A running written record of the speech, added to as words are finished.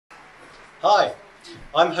Hi,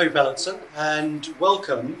 I'm Hope Elliotson and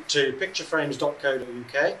welcome to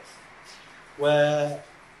pictureframes.co.uk, where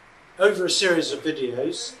over a series of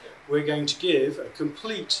videos we're going to give a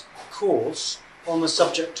complete course on the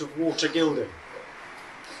subject of water gilding.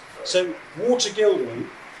 So water gilding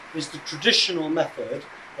is the traditional method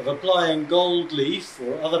of applying gold leaf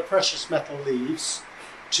or other precious metal leaves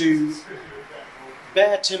to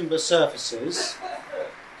bare timber surfaces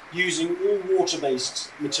using all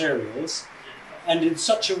water-based materials and in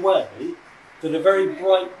such a way that a very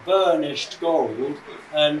bright burnished gold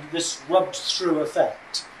and this rubbed through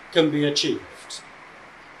effect can be achieved.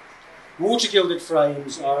 Water gilded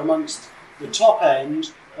frames are amongst the top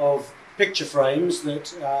end of picture frames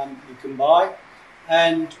that you can buy,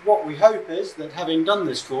 and what we hope is that having done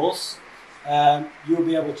this course you'll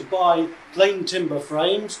be able to buy plain timber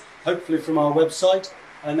frames, hopefully from our website,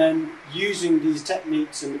 and then using these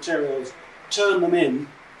techniques and materials turn them in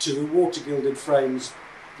to the water gilded frames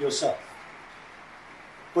yourself.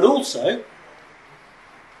 But also,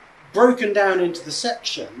 broken down into the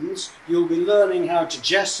sections, you'll be learning how to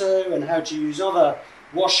gesso and how to use other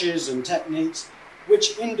washes and techniques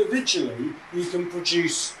which individually you can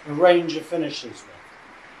produce a range of finishes with.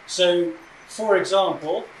 So, for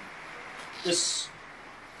example, this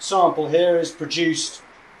sample here is produced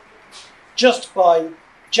just by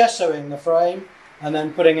gessoing the frame and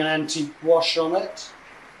then putting an antique wash on it.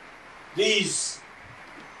 These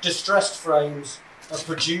distressed frames are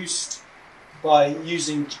produced by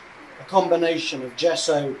using a combination of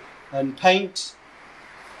gesso and paint.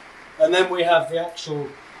 And then we have the actual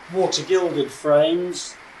water gilded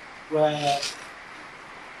frames, where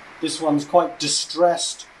this one's quite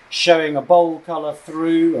distressed, showing a bowl colour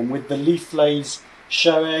through and with the leaf lays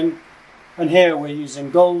showing. And here we're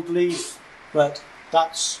using gold leaf, but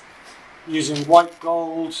that's using white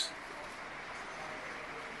gold.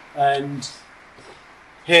 And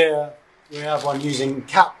here we have one using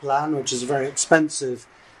Kaplan, which is a very expensive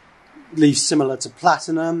leaf similar to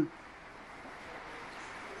platinum,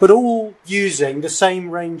 but all using the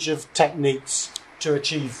same range of techniques to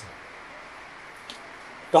achieve them.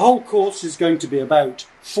 The whole course is going to be about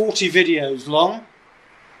 40 videos long,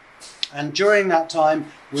 and during that time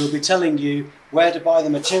we'll be telling you where to buy the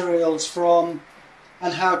materials from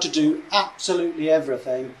and how to do absolutely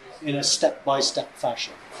everything in a step-by-step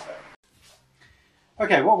fashion.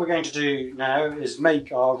 Okay, what we're going to do now is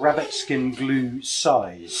make our rabbit skin glue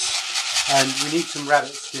size. And we need some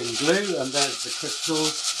rabbit skin glue, and there's the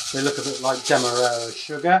crystals. They look a bit like Demerara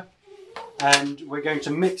sugar. And we're going to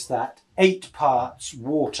mix that 8 parts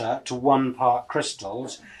water to 1 part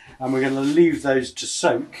crystals, and we're going to leave those to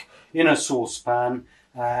soak in a saucepan,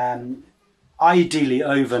 ideally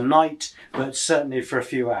overnight, but certainly for a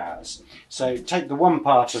few hours. So take the 1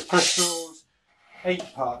 part of crystals,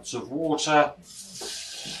 8 parts of water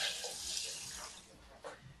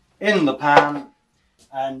in the pan,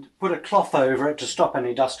 and put a cloth over it to stop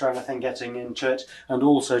any dust or anything getting into it, and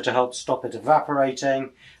also to help stop it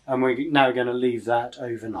evaporating. And we're now going to leave that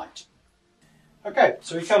overnight. Okay,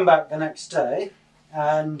 so we come back the next day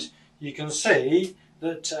and you can see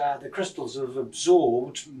that the crystals have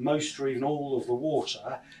absorbed most or even all of the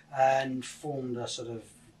water and formed a sort of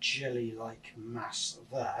jelly-like mass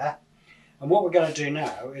there. And what we're going to do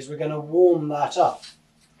now is we're going to warm that up.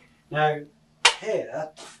 Now here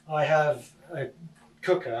I have a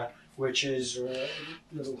cooker, which is a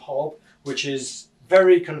little hob, which is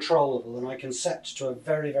very controllable, and I can set to a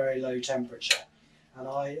very, very low temperature. And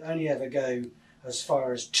I only ever go as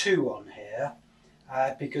far as 2 on here,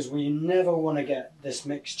 because we never want to get this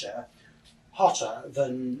mixture hotter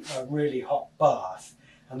than a really hot bath.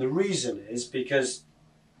 And the reason is because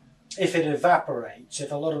if it evaporates,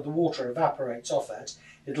 if a lot of the water evaporates off it,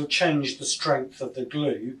 it'll change the strength of the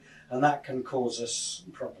glue, and that can cause us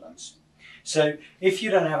problems. So if you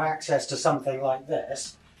don't have access to something like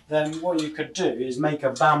this, then what you could do is make a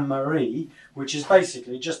bain-marie, which is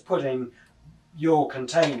basically just putting your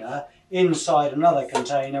container inside another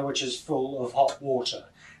container which is full of hot water,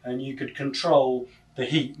 and you could control the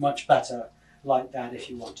heat much better like that if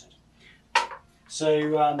you wanted.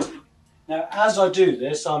 So now as I do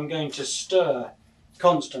this, I'm going to stir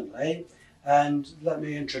constantly, and let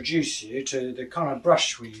me introduce you to the kind of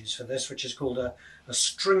brush we use for this, which is called a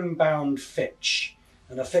string-bound fitch.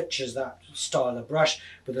 And a fitch is that style of brush,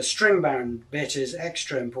 but the string-bound bit is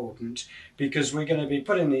extra important because we're going to be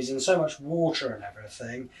putting these in so much water and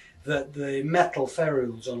everything that the metal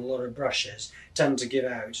ferrules on a lot of brushes tend to give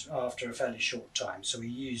out after a fairly short time. So we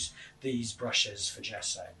use these brushes for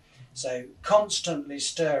gesso. So constantly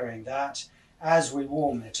stirring that as we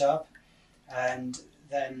warm it up, and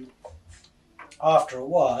then after a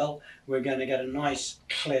while we're going to get a nice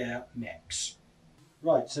clear mix.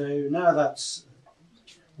 Right, so now that's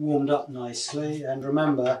warmed up nicely, and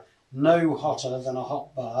remember, no hotter than a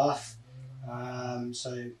hot bath,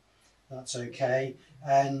 so that's okay.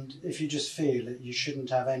 And if you just feel it, you shouldn't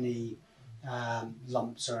have any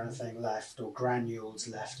lumps or anything left or granules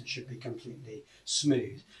left. It should be completely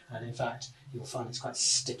smooth, and in fact you'll find it's quite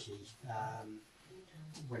sticky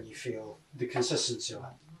when you feel the consistency of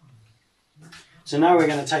it. So now we're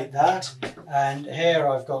going to take that, and here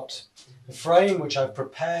I've got the frame which I've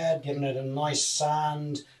prepared, given it a nice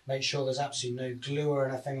sand, make sure there's absolutely no glue or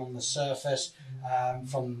anything on the surface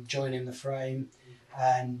from joining the frame,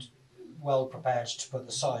 and well prepared to put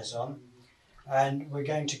the size on. And we're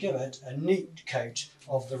going to give it a neat coat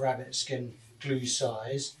of the rabbit skin glue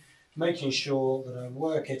size, making sure that I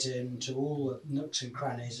work it into all the nooks and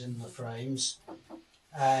crannies in the frames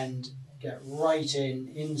and get right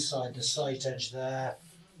inside the sight edge there,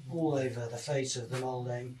 all over the face of the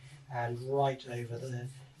moulding and right over the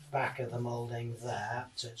back of the moulding there,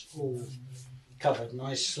 so it's all covered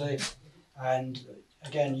nicely. And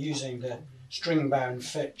again, using the string bound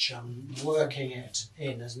fitch, I'm working it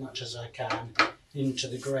in as much as I can into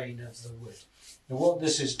the grain of the wood. Now what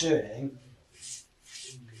this is doing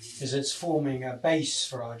is it's forming a base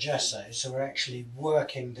for our gesso, so we're actually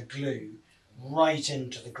working the glue right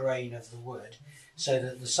into the grain of the wood so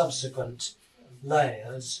that the subsequent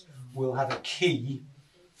layers will have a key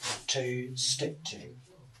to stick to.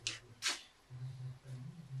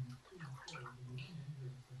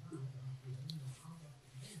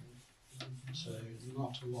 So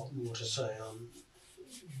not a lot more to say on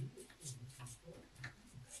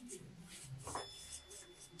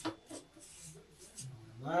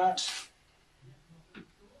that.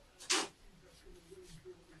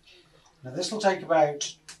 Now this will take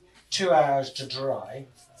about 2 hours to dry,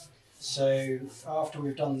 so after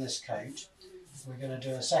we've done this coat we're going to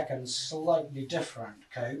do a second slightly different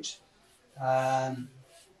coat, but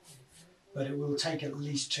it will take at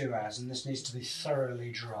least 2 hours, and this needs to be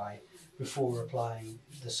thoroughly dry before applying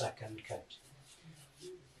the second coat.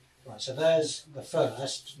 Right, so there's the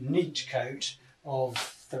first neat coat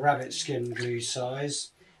of the rabbit skin glue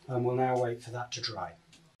size, and we'll now wait for that to dry.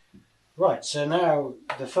 Right, so now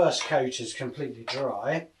the first coat is completely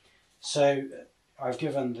dry, so I've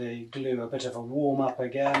given the glue a bit of a warm up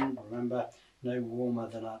again. Remember, no warmer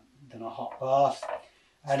than a hot bath.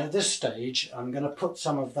 And at this stage I'm going to put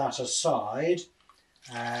some of that aside,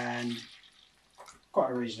 and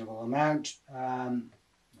quite a reasonable amount, probably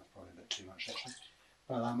a bit too much actually,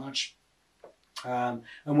 about that much. And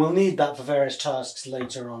we'll need that for various tasks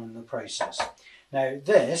later on in the process. Now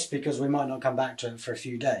this, because we might not come back to it for a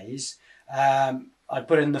few days, I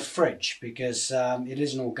put in the fridge because it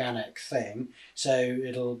is an organic thing, so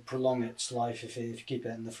it'll prolong its life if you keep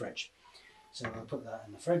it in the fridge. So I'll put that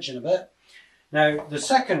in the fridge in a bit. Now the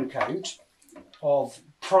second coat of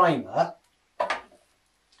primer,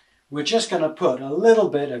 we're just going to put a little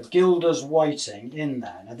bit of Gilder's whiting in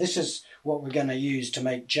there. Now this is what we're going to use to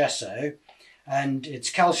make gesso, and it's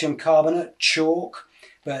calcium carbonate chalk,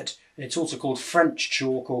 but it's also called French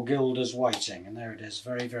chalk or Gilder's whiting, and there it is,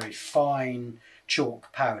 very, very fine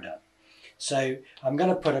chalk powder. So I'm going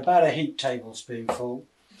to put about a heaped tablespoonful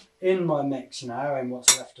in my mix now, in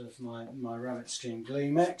what's left of my rabbit skin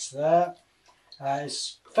glue mix there.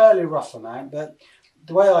 It's a fairly rough amount, but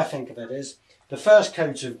the way I think of it is the first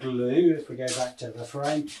coat of glue, if we go back to the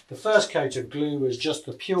frame, the first coat of glue was just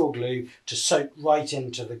the pure glue to soak right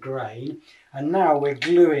into the grain, and now we're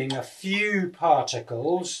gluing a few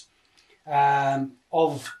particles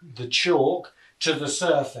of the chalk to the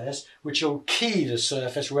surface, which will key the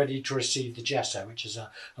surface ready to receive the gesso, which is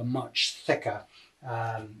a much thicker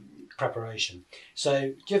preparation.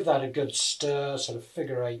 So give that a good stir, sort of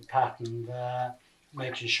figure 8 pattern there,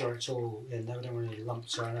 making sure it's all in there, we don't want any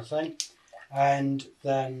lumps or anything. And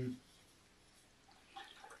then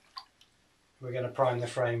we're going to prime the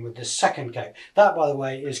frame with the second coat. That, by the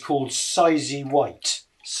way, is called Sizey White.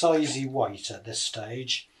 Sizey White at this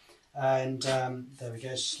stage. And there we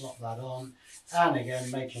go, slot that on. And again,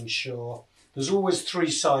 making sure there's always 3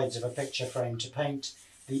 sides of a picture frame to paint.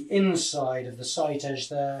 The inside of the sight edge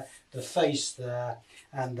there, the face there,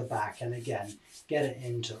 and the back. And again, get it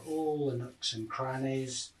into all the nooks and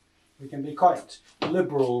crannies. We can be quite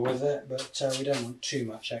liberal with it, but we don't want too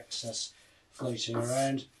much excess floating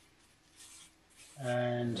around.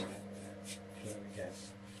 And there we go.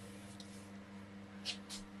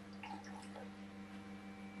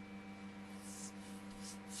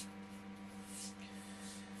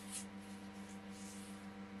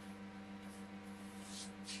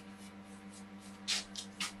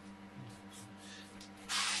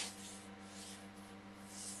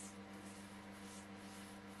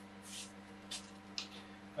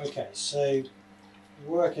 Okay, so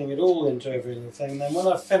working it all into every little thing. Then when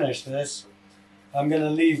I've finished this, I'm going to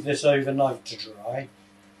leave this overnight to dry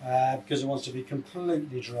because it wants to be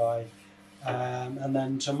completely dry. And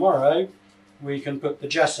then tomorrow we can put the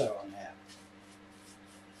gesso on here.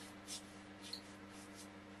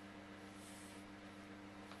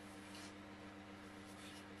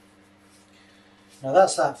 Now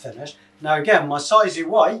that's that finished. Now again, my Sizey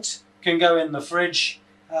White can go in the fridge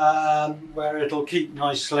where it'll keep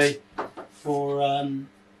nicely for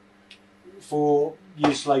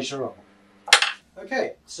use later on.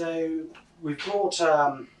 Okay, so we've brought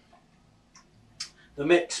the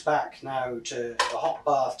mix back now to the hot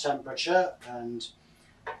bath temperature and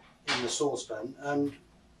in the saucepan, and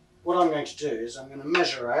what I'm going to do is I'm going to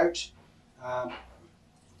measure out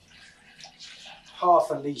half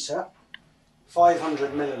a litre,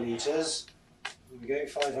 500 millilitres, here we go,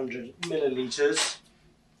 500 millilitres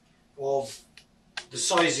of the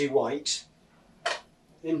Sizey White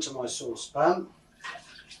into my saucepan.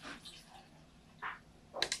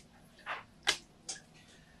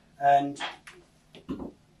 And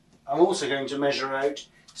I'm also going to measure out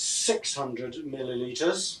 600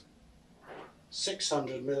 millilitres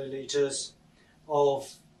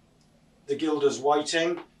of the Gilder's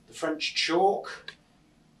Whiting, the French chalk,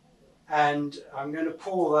 and I'm going to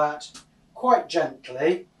pour that quite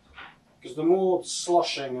gently, because the more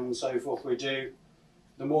sloshing and so forth we do,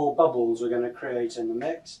 the more bubbles we're going to create in the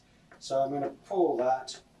mix. So I'm going to pour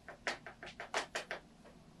that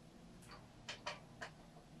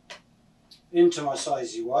into my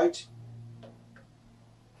Sizey White.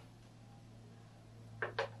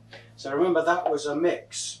 So remember, that was a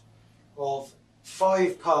mix of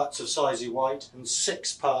 5 parts of Sizey White and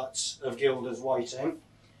 6 parts of Gilder's Whiting.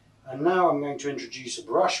 And now I'm going to introduce a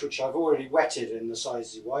brush which I've already wetted in the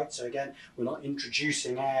Sizey White, so again we're not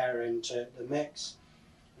introducing air into the mix.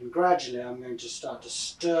 And gradually I'm going to start to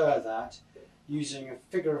stir that using a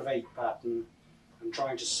figure of 8 pattern and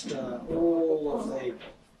trying to stir all of the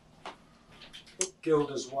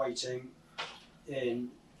Gilder's Whiting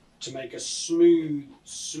in to make a smooth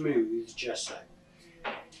gesso.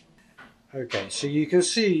 Okay, so you can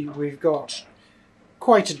see we've got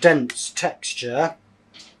quite a dense texture.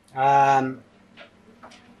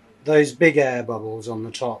 Those big air bubbles on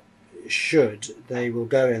the top, they will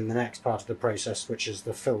go in the next part of the process, which is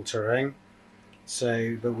the filtering.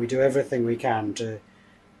 So, but we do everything we can to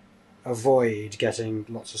avoid getting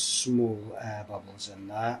lots of small air bubbles in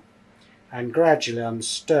there. And gradually I'm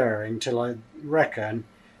stirring till I reckon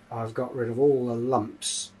I've got rid of all the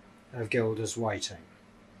lumps of Gilder's Whiting.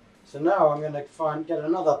 So now I'm going to get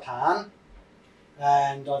another pan,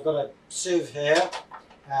 and I've got a sieve here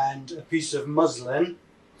and a piece of muslin,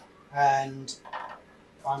 and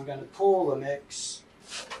I'm going to pour the mix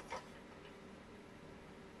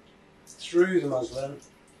through the muslin,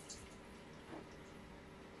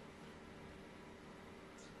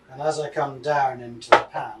 and as I come down into the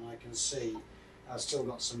pan I can see I've still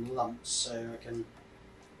got some lumps, so I can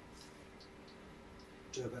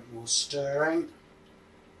do a bit more stirring.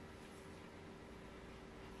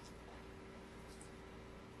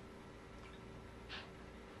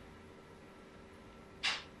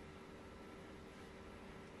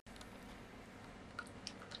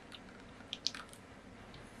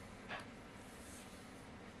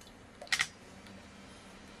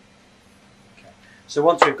 So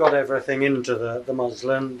once we've got everything into the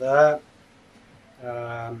muslin there,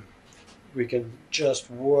 we can just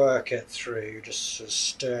work it through, just sort of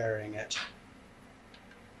stirring it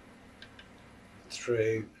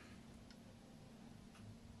through.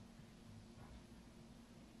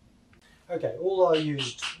 Okay, all our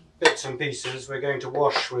used bits and pieces we're going to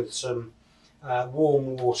wash with some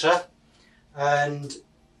warm water, and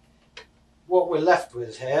what we're left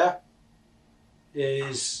with here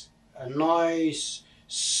is a nice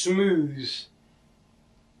smooth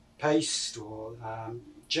paste or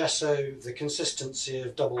gesso, the consistency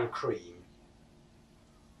of double cream.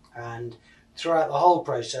 And throughout the whole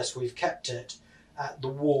process we've kept it at the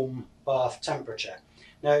warm bath temperature.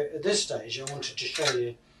 Now at this stage I wanted to show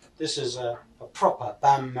you, this is a proper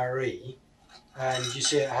bain-marie, and you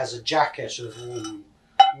see it has a jacket of warm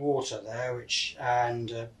water there, and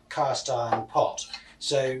a cast iron pot.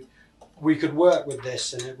 So we could work with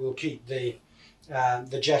this and it will keep the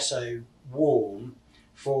gesso warm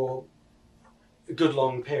for a good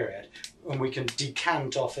long period, and we can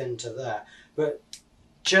decant off into there. But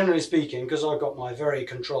generally speaking, because I've got my very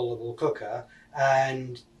controllable cooker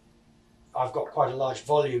and I've got quite a large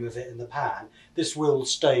volume of it in the pan, this will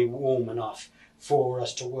stay warm enough for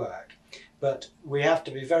us to work. But we have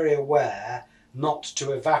to be very aware not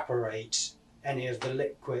to evaporate any of the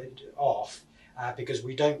liquid off because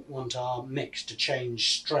we don't want our mix to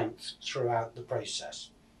change strength throughout the process.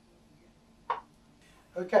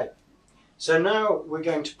 Okay, so now we're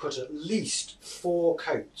going to put at least 4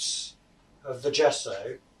 coats of the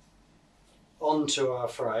gesso onto our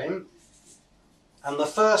frame, and the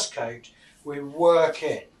first coat we work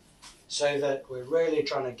in so that we're really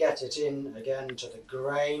trying to get it in again to the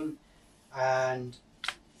grain, and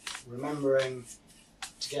remembering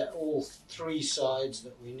to get all 3 sides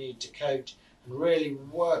that we need to coat and really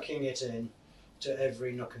working it in to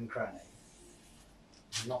every nook and cranny.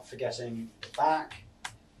 Not forgetting the back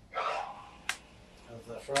of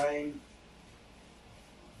the frame,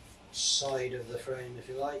 side of the frame if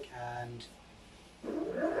you like, and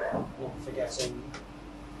not forgetting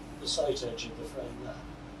the sight edge of the frame there.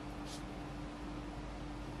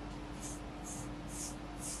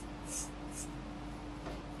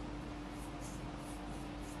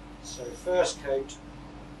 So first coat,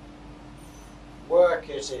 work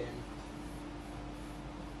it in,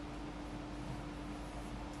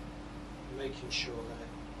 making sure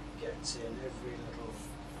that it gets in every little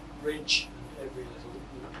ridge and every little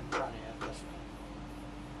nook and cranny of the frame.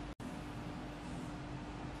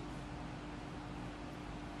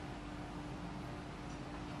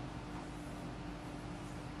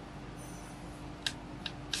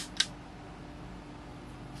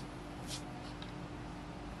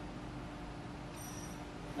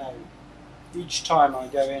 Now, each time I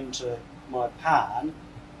go into my pan,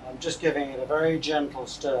 I'm just giving it a very gentle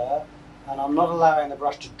stir, and I'm not allowing the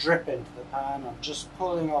brush to drip into the pan. I'm just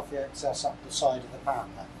pulling off the excess up the side of the pan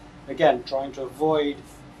there. Again, trying to avoid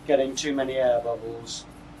getting too many air bubbles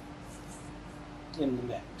in the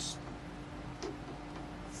mix.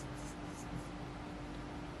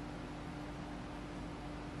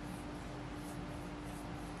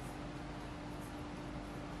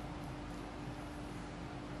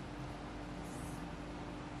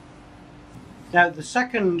 Now the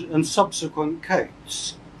second and subsequent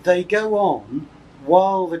coats, they go on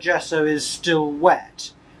while the gesso is still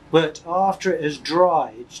wet, but after it has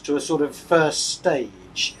dried to a sort of first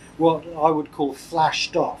stage, what I would call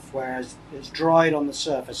flashed off, whereas it's dried on the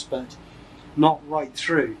surface but not right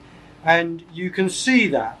through. And you can see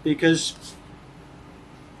that because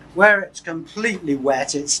where it's completely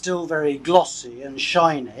wet it's still very glossy and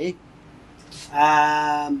shiny.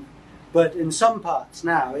 But in some parts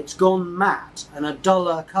now it's gone matte and a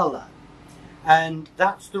duller colour, and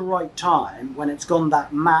that's the right time. When it's gone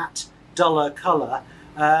that matte, duller colour,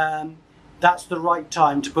 that's the right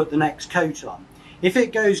time to put the next coat on. If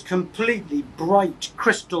it goes completely bright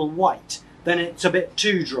crystal white, then it's a bit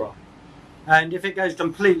too dry, and if it goes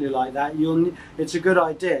completely like that, it's a good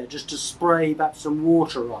idea just to spray back some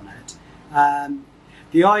water on it.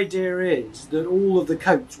 The idea is that all of the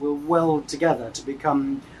coats will weld together to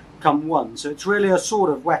become one, so it's really a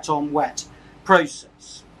sort of wet on wet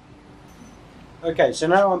process. Okay, so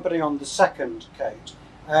now I'm putting on the second coat,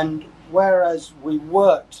 and whereas we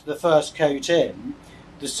worked the first coat in,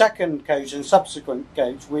 the second coat and subsequent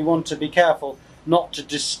coats we want to be careful not to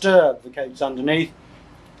disturb the coats underneath,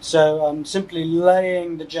 so I'm simply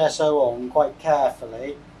laying the gesso on quite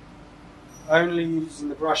carefully, only using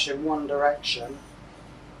the brush in one direction.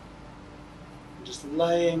 Just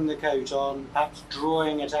laying the coat on, perhaps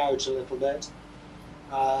drawing it out a little bit,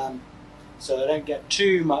 so I don't get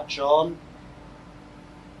too much on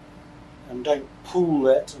and don't pull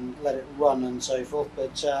it and let it run and so forth,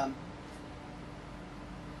 but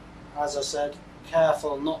as I said,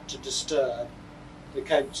 careful not to disturb the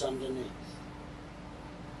coats underneath.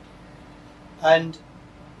 And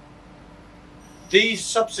these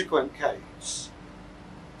subsequent coats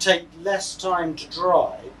take less time to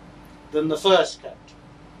dry than the first coat,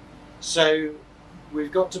 so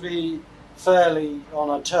we've got to be fairly on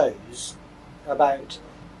our toes about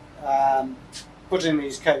putting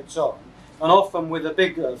these coats on, and often with a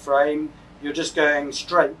bigger frame you're just going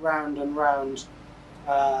straight round and round,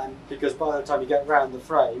 because by the time you get round the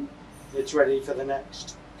frame it's ready for the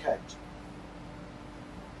next coat.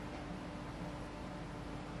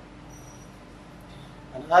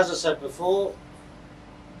 And as I said before,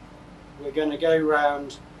 we're going to go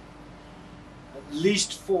round at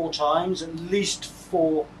least 4 times, at least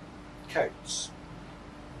 4 coats.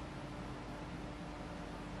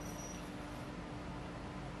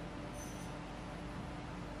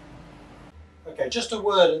 Okay, just a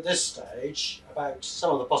word at this stage about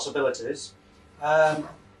some of the possibilities.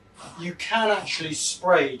 You can actually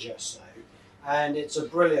spray gesso, and it's a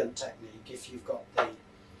brilliant technique if you've got the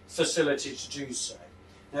facility to do so.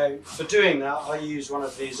 Now, for doing that I use one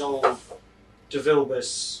of these old De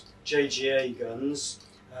Vilbiss JGA guns,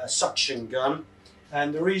 suction gun,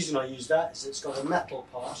 and the reason I use that is it's got a metal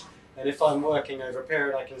pot, and if I'm working over a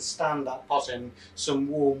period I can stand that pot in some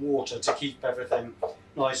warm water to keep everything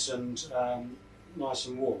nice and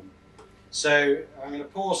warm. So I'm going to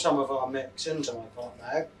pour some of our mix into my pot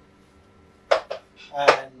now,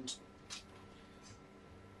 and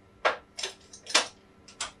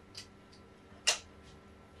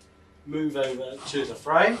move over to the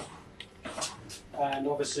frame, and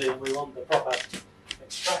obviously we want the proper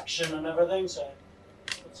extraction and everything, so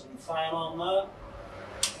put some fan on there.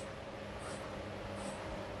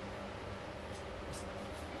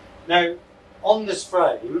 Now on this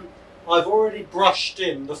frame I've already brushed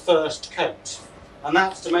in the first coat, and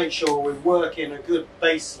that's to make sure we work in a good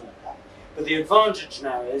base layer, but the advantage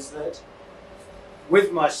now is that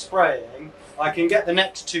with my spraying I can get the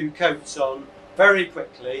next 2 coats on very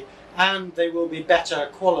quickly, and they will be better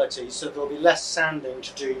quality, so there'll be less sanding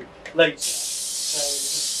to do later. So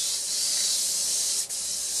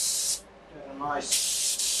just get a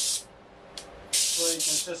nice spray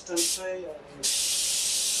consistency.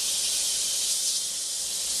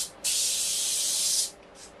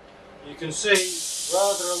 You can see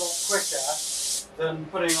rather a lot quicker than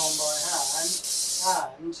putting on by hand,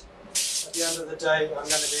 and at the end of the day I'm going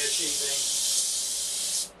to be achieving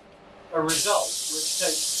a result which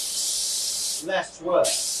takes less work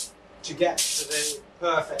to get to the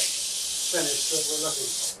perfect finish that we're looking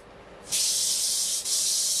for.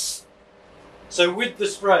 So with the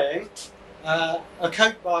spraying, a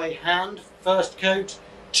coat by hand, first coat,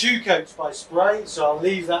 2 coats by spray, so I'll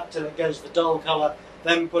leave that till it goes the dull colour,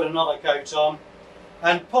 then put another coat on,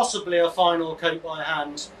 and possibly a final coat by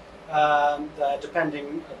hand,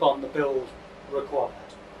 depending upon the build required.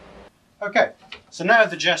 Okay, so now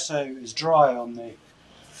the gesso is dry on the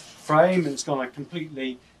frame, it's got a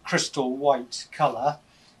completely crystal white colour,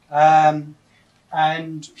 and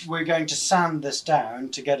we're going to sand this down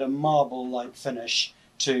to get a marble-like finish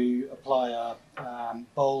to apply our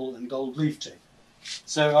bole and gold leaf to.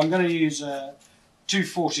 So I'm going to use a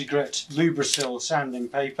 240 grit Lubrisil sanding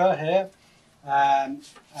paper here, and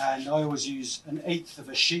I always use 1/8 of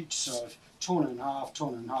a sheet, so I've torn it in half,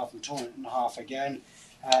 torn it in half and torn it in half again,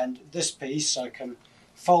 and this piece I can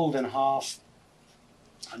fold in half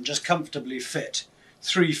and just comfortably fit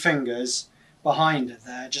 3 fingers behind it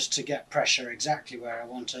there, just to get pressure exactly where I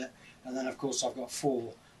want it. And then of course I've got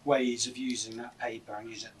 4 ways of using that paper, and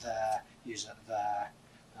use it there,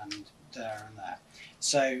 and there and there.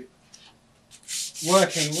 So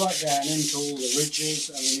working right down into all the ridges,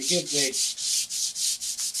 I'm going to give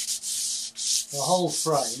the whole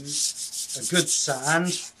frame a good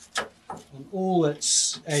sand on all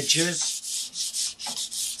its edges.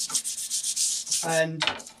 And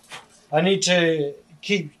I need to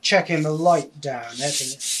keep checking the light down.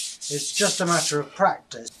 It's just a matter of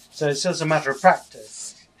practice. So it's just a matter of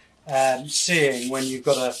practice, seeing when you've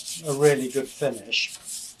got a really good finish.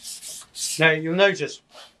 Now you'll notice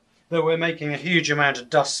that we're making a huge amount of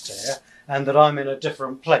dust here, and that I'm in a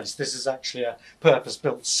different place. This is actually a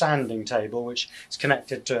purpose-built sanding table which is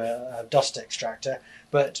connected to a dust extractor,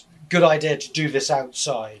 but good idea to do this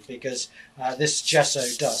outside, because this gesso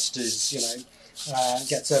dust is, you know,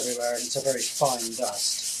 gets everywhere, and it's a very fine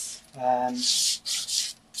dust.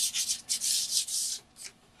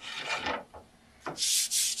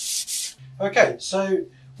 Okay, so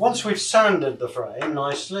once we've sanded the frame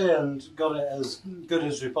nicely and got it as good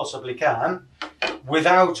as we possibly can,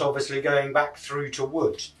 without obviously going back through to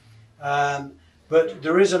wood, but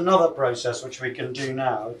there is another process which we can do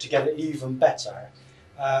now to get it even better,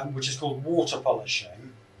 which is called water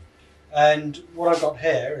polishing. And what I've got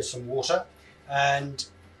here is some water and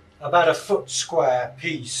about a foot square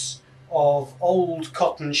piece of old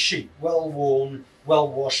cotton sheet, well worn, well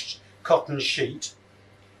washed cotton sheet,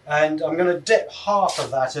 and I'm going to dip half of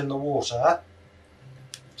that in the water.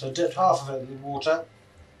 So dip half of it in the water,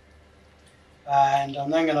 and I'm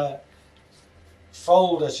then going to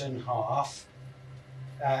fold it in half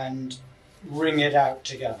and wring it out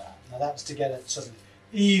together. Now that's to get it sort of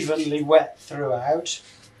evenly wet throughout,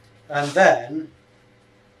 and then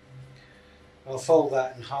I'll fold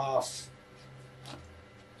that in half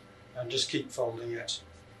and just keep folding it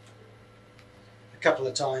a couple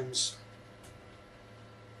of times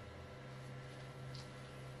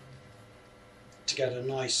to get a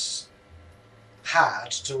nice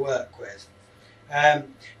pad to work with.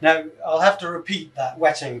 Now I'll have to repeat that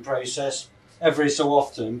wetting process every so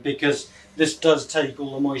often, because this does take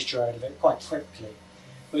all the moisture out of it quite quickly.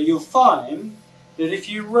 But you'll find that if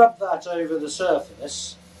you rub that over the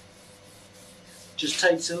surface, just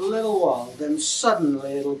takes a little while, then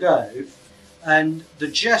suddenly it'll go, and the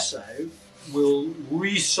gesso will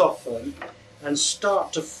re-soften and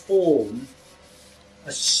start to form a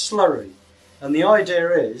slurry. And the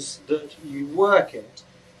idea is that you work it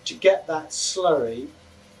to get that slurry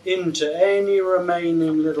into any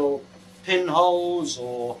remaining little pinholes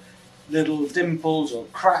or little dimples or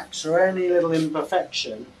cracks or any little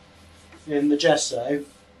imperfection in the gesso,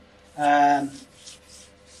 and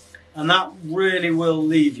that really will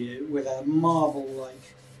leave you with a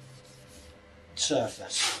marble-like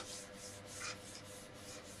surface.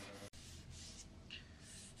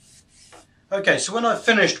 Okay, so when I've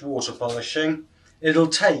finished water polishing, it'll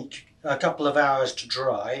take a couple of hours to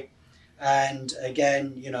dry, and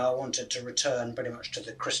again, you know, I want it to return pretty much to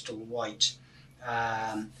the crystal white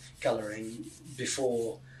colouring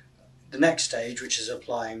before the next stage, which is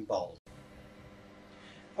applying bole.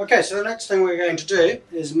 Okay, so the next thing we're going to do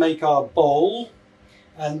is make our bole,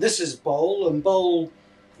 and this is bole, and bole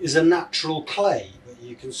is a natural clay, but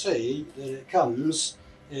you can see that it comes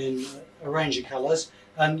in a range of colours,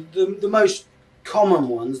 and the most common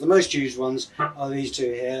ones, the most used ones, are these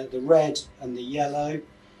two here, the red and the yellow.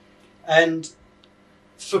 And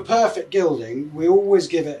for perfect gilding, we always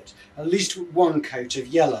give it at least one coat of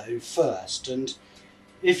yellow first, and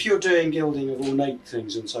if you're doing gilding of ornate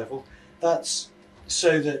things and so forth, that's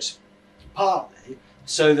so that, partly,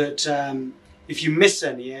 so that if you miss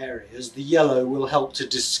any areas, the yellow will help to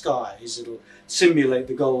disguise, it'll simulate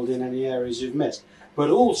the gold in any areas you've missed. But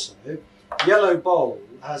also, yellow bole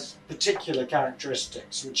has particular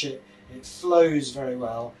characteristics, which it flows very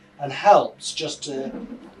well and helps just to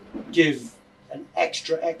give an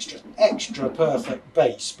extra perfect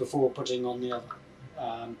base before putting on the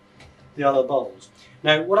other boles.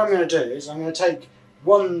 Now what I'm going to do is I'm going to take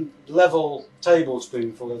one level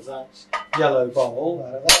tablespoonful of that yellow bole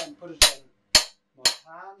out of that and put it in my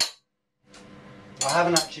pan. I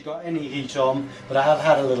haven't actually got any heat on, but I have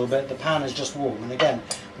had a little bit. The pan is just warm, and again,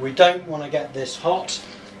 we don't want to get this hot.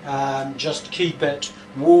 Just keep it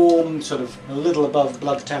warm, sort of a little above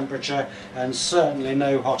blood temperature, and certainly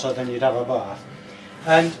no hotter than you'd have a bath.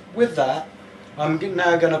 And with that, I'm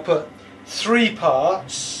now going to put 3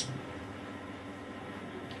 parts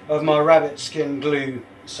of my rabbit skin glue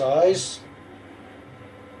size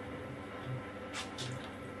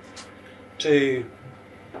to.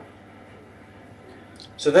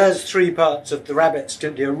 So there's 3 parts of the rabbit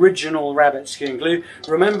skin, the original rabbit skin glue.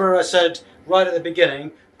 Remember I said right at the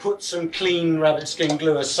beginning, put some clean rabbit skin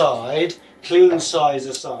glue aside, clean size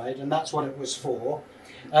aside, and that's what it was for.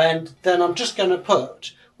 And then I'm just going to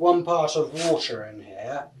put 1 part of water in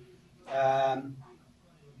here.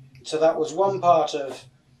 So that was 1 part of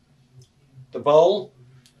the bowl,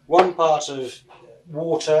 1 part of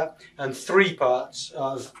water, and 3 parts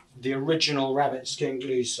of the original rabbit skin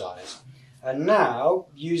glue size. And now,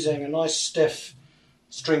 using a nice stiff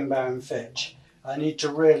string bound fitch, I need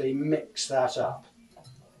to really mix that up.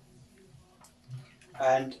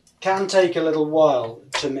 And can take a little while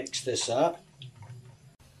to mix this up.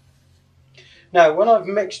 Now when I've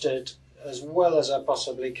mixed it as well as I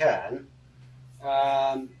possibly can,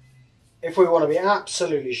 if we want to be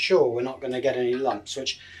absolutely sure we're not going to get any lumps,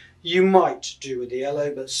 which you might do with the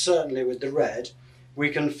yellow, but certainly with the red, we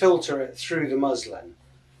can filter it through the muslin.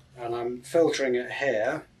 And I'm filtering it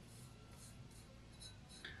here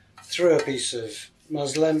through a piece of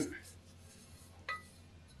muslin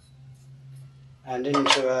and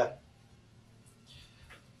into a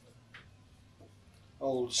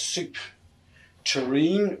old soup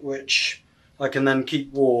tureen, which I can then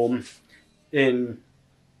keep warm in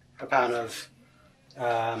a pan of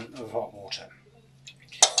hot water.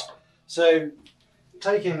 So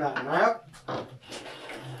taking that now,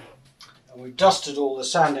 and we've dusted all the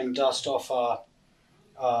sanding dust off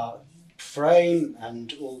our frame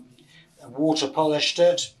and water polished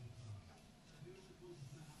it.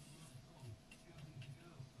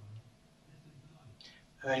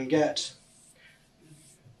 And get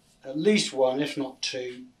at least 1, if not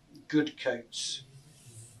 2, good coats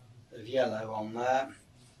of yellow on there.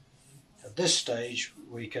 At this stage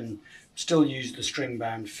we can still use the string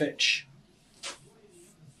bound fitch.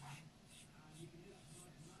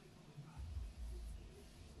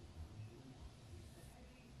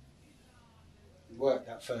 Work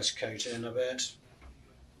that first coat in a bit.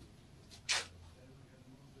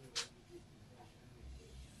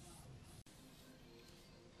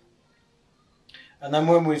 And then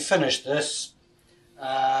when we've finished this,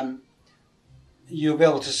 you'll be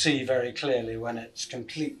able to see very clearly when it's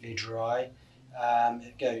completely dry.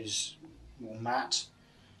 It goes more matte.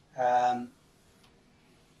 And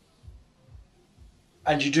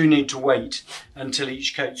you do need to wait until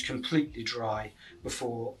each coat's completely dry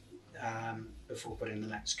before putting the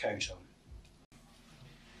next coat on.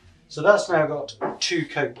 So that's now got 2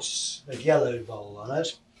 coats of yellow bole on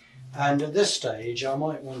it, and at this stage I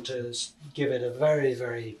might want to give it a very,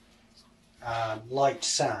 very light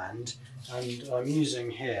sand, and I'm using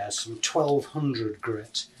here some 1200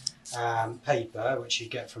 grit paper, which you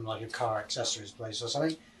get from like a car accessories place or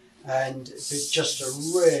something, and just to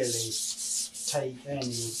really take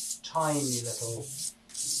any tiny little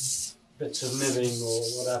bits of nibbing or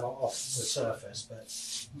whatever off the surface, but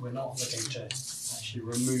we're not looking to actually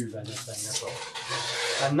remove anything at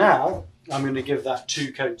all. And now I'm going to give that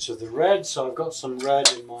 2 coats of the red. So I've got some red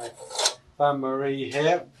in my bain-marie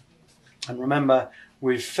here, and remember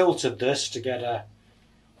we've filtered this to get a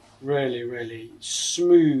really, really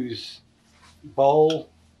smooth bowl.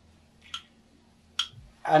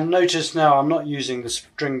 And notice now I'm not using the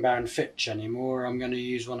string bound fitch anymore. I'm going to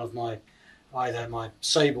use one of my either my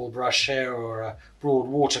sable brush here or a broad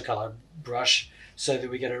watercolour brush, so that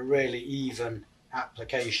we get a really even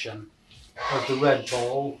application of the red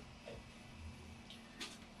bole,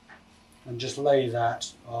 and just lay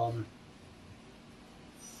that on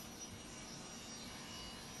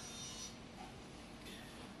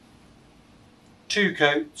two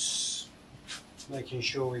coats, making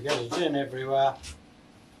sure we get it in everywhere,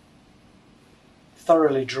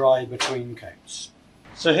 thoroughly dry between coats.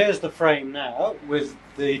 So here's the frame now with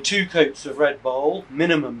the 2 coats of red bole,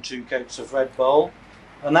 minimum 2 coats of red bole,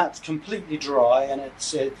 and that's completely dry, and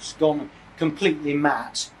it's gone completely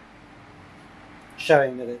matte,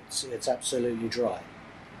 showing that it's absolutely dry.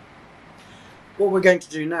 What we're going to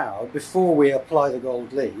do now, before we apply the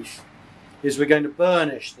gold leaf, is we're going to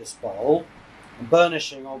burnish this bowl, and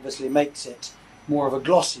burnishing obviously makes it more of a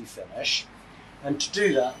glossy finish, and to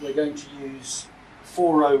do that we're going to use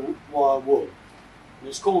 4-0 wire wool. And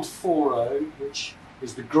it's called 4-0, which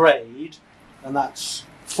is the grade, and that's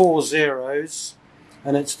 4 zeros,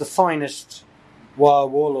 and it's the finest wire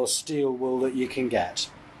wool or steel wool that you can get.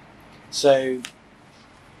 So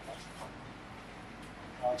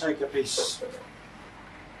I'll take a piece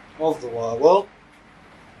of the wire wool,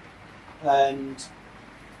 and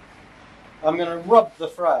I'm going to rub the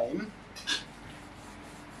frame,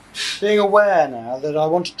 being aware now that I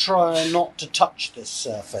want to try not to touch this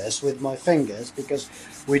surface with my fingers, because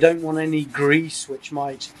we don't want any grease which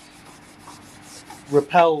might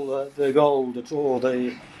repel the gold or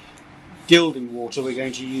the gilding water we're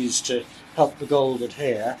going to use to help the gold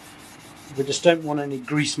adhere. We just don't want any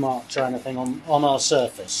grease marks or anything on our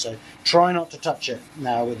surface, so try not to touch it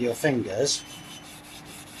now with your fingers.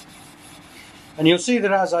 And you'll see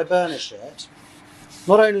that as I burnish it,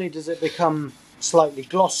 not only does it become slightly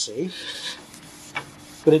glossy,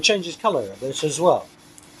 but it changes colour a bit as well.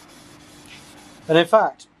 And in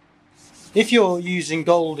fact, if you're using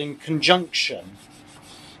gold in conjunction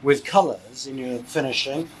with colours in your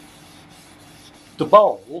finishing, the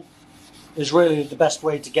bowl is really the best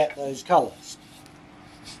way to get those colours.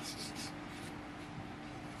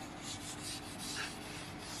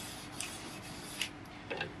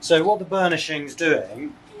 So what the burnishing's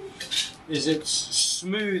doing is it's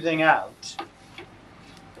smoothing out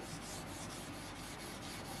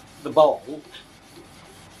the bowl,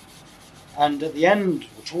 and at the end,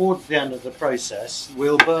 towards the end of the process,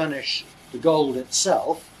 we'll burnish the gold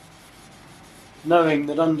itself, knowing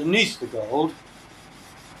that underneath the gold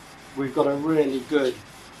we've got a really good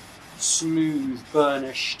smooth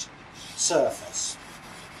burnished surface.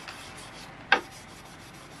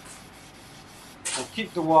 I'll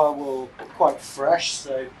keep the wire wool quite fresh,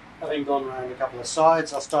 so having gone around a couple of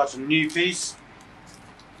sides, I'll start a new piece.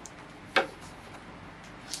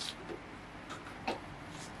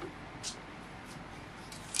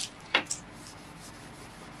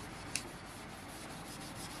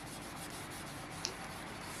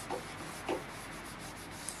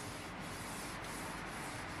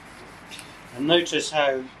 And notice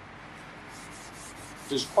how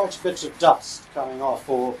there's quite a bit of dust coming off,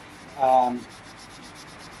 or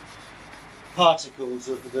particles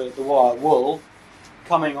of the wire wool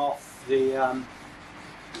coming off the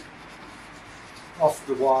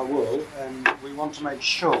wire wool, and we want to make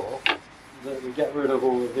sure that we get rid of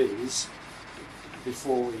all of these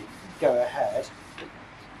before we go ahead,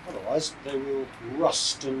 otherwise they will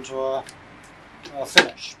rust into our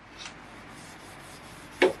finish.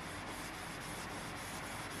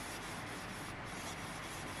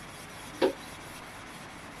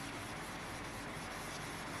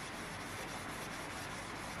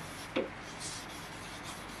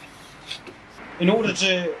 In order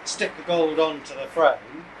to stick the gold onto the frame,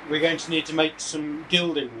 we're going to need to make some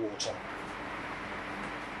gilding water.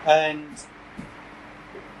 And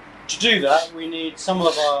to do that, we need some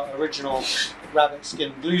of our original rabbit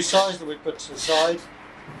skin glue size that we put to the side,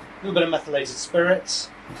 little bit of methylated spirits,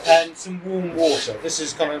 and some warm water. This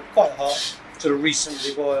is kind of quite hot, sort of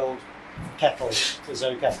recently boiled kettle is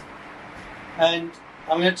okay. And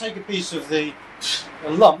I'm going to take a piece of a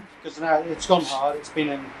lump, because now it's gone hard, it's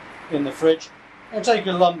been in the fridge. I'm going to take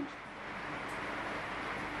a lump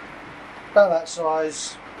about that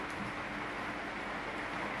size,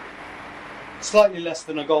 slightly less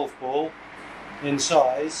than a golf ball in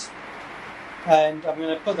size, and I'm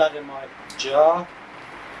going to put that in my jar.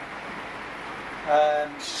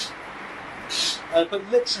 And I'll put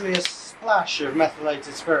literally a splash of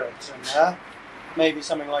methylated spirits in there, maybe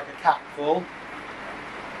something like a capful.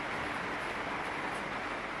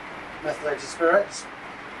 Methylated spirits.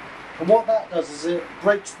 And what that does is it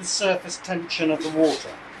breaks the surface tension of the water.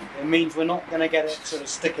 It means we're not going to get it sort of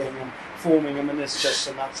sticking and forming a meniscus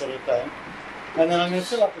and that sort of thing. And then I'm going to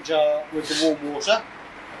fill up the jar with the warm water,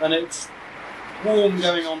 and it's warm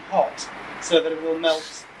going on hot, so that it will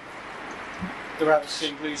melt the rabbit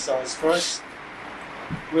skin glue size for us.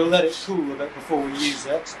 We'll let it cool a bit before we use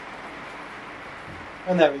it.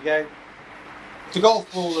 And there we go. The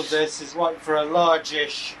golf ball of this is right for a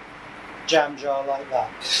largish jam jar like that.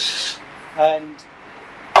 And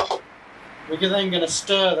we're then going to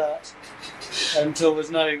stir that until there's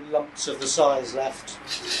no lumps of the size left.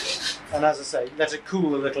 And as I say, let it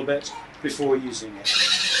cool a little bit before using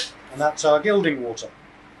it. And that's our gilding water.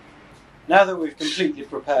 Now that we've completely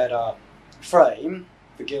prepared our frame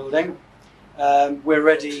for gilding, we're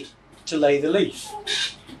ready to lay the leaf.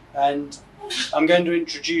 And I'm going to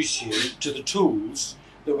introduce you to the tools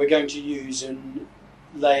that we're going to use in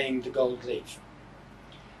laying the gold leaf.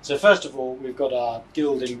 So first of all, we've got our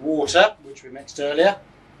gilding water, which we mixed earlier,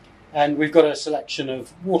 and we've got a selection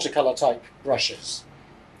of watercolour type brushes,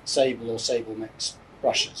 sable or sable mix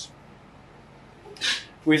brushes.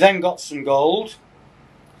 We've then got some gold,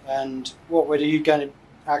 and what we're going to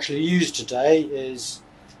actually use today is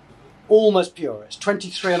almost pure. It's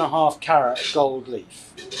 23.5 carat gold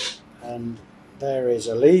leaf, and there is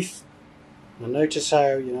a leaf. And notice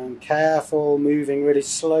how I'm careful, moving really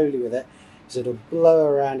slowly with it, because it'll blow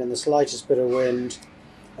around in the slightest bit of wind,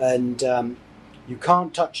 and you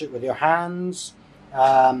can't touch it with your hands.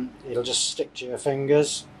 It'll just stick to your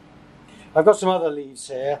fingers. I've got some other leaves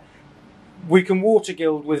here. We can water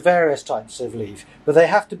gild with various types of leaf, but they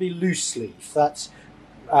have to be loose leaf. That's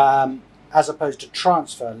as opposed to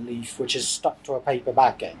transfer leaf, which is stuck to a paper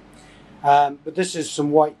backing. But this is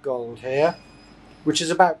some white gold here, which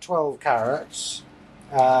is about 12 carats.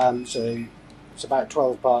 So it's about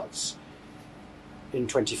 12 parts in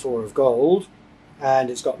 24 of gold, and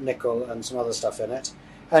it's got nickel and some other stuff in it,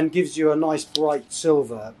 and gives you a nice bright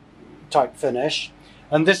silver type finish.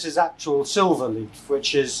 And this is actual silver leaf,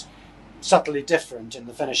 which is subtly different in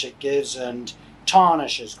the finish it gives, and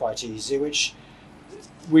tarnishes quite easy, which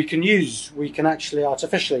we can use. We can actually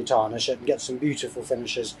artificially tarnish it and get some beautiful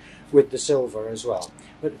finishes with the silver as well.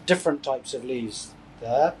 But different types of leaves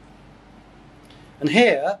there. And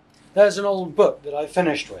here, there's an old book that I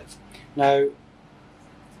finished with. Now,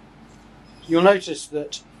 you'll notice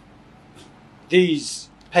that these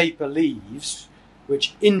paper leaves,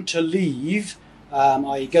 which interleave,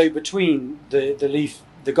 i.e. go between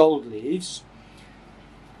the gold leaves,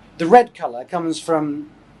 the red colour comes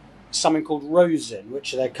from something called rosin,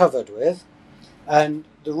 which they're covered with, and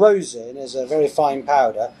the rosin is a very fine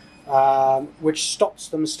powder which stops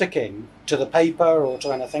them sticking to the paper or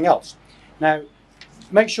to anything else. Now,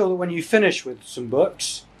 make sure that when you finish with some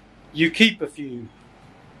books, you keep a few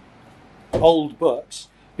old books,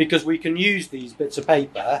 because we can use these bits of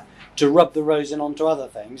paper to rub the rosin onto other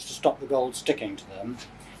things to stop the gold sticking to them,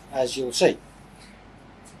 as you'll see.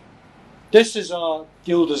 This is our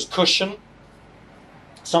gilder's cushion,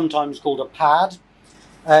 sometimes called a pad,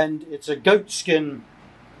 and it's a goatskin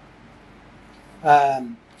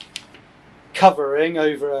covering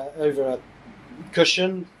over a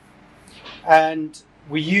cushion, and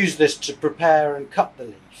we use this to prepare and cut the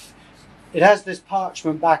leaf. It has this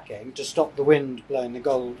parchment backing to stop the wind blowing the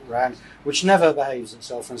gold around, which never behaves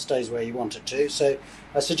itself and stays where you want it to. So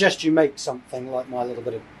I suggest you make something like my little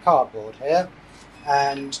bit of cardboard here,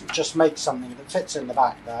 and just make something that fits in the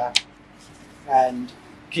back there and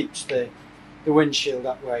keeps the windshield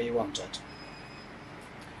up where you want it.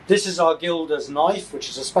 This is our gilder's knife, which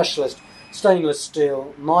is a specialist stainless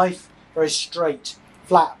steel knife, very straight,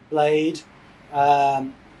 flat blade,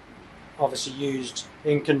 obviously used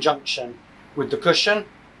in conjunction with the cushion.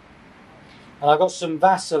 And I've got some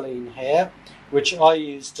Vaseline here, which I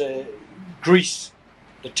use to grease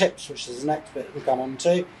the tips, which is the next bit we come on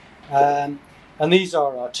to. And these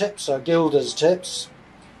are our tips, our gilder's tips.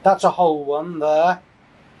 That's a whole one there.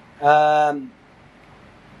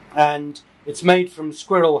 and it's made from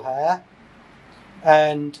squirrel hair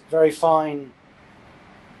and very fine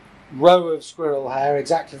row of squirrel hair,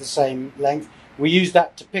 exactly the same length. We use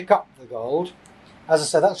that to pick up the gold. As I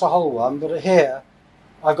said, that's a whole one, but here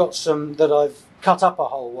I've got some that I've cut up a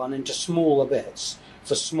whole one into smaller bits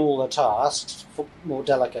for smaller tasks, for more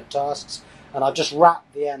delicate tasks, and I've just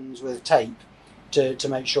wrapped the ends with tape to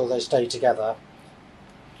make sure they stay together.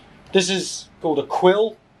 This is called a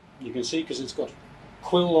quill, you can see, because it's got a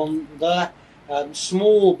quill on there.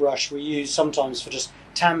 Small brush we use sometimes for just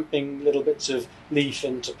tamping little bits of leaf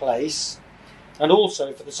into place, and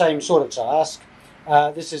also for the same sort of task.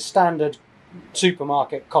 This is standard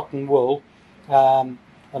supermarket cotton wool, and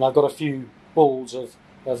I've got a few balls of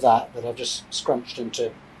that I've just scrunched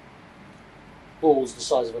into balls the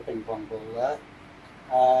size of a ping pong ball there.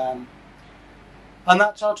 And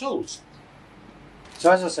that's our tools.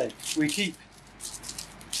 So as I said, we keep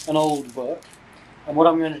an old book, and what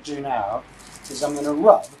I'm going to do now is I'm going to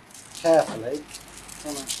rub carefully. I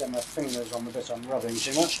don't want to get my fingers on the bit I'm rubbing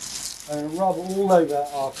too much. I'm going to rub all over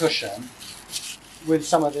our cushion with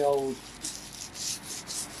some of the old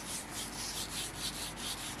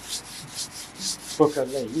book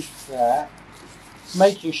of leaf there,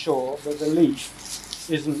 making sure that the leaf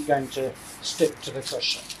isn't going to stick to the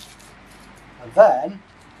cushion. And then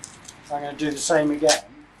I'm going to do the same again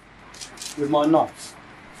with my knife.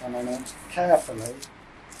 And I'm going to carefully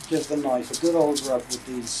give the knife a good old rub with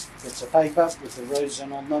these bits of paper with the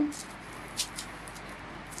rosin on them,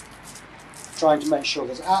 trying to make sure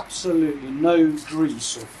there's absolutely no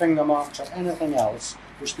grease or finger marks or anything else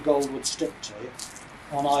which the gold would stick to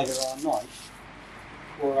on either our knife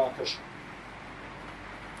or our cushion.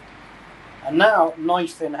 And now,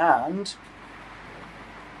 knife in hand,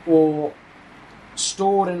 or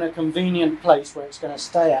stored in a convenient place where it's going to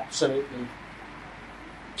stay absolutely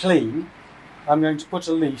clean, I'm going to put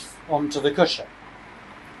a leaf onto the cushion.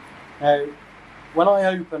 Now, when I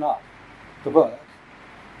open up the book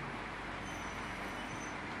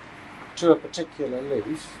to a particular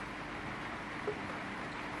leaf,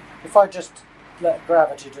 if I just let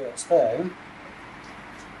gravity do its thing,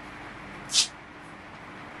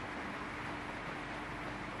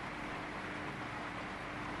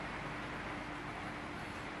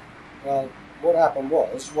 well, what happened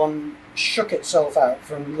was one shook itself out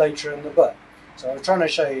from later in the book. So I was trying to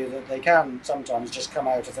show you that they can sometimes just come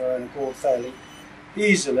out of their own accord fairly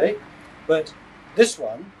easily, but this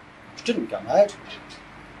one, which didn't come out,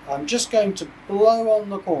 I'm just going to blow on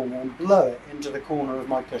the corner and blow it into the corner of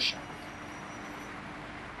my cushion.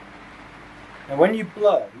 Now when you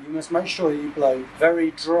blow, you must make sure you blow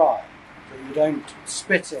very dry, that you don't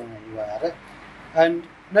spit in anywhere at it. And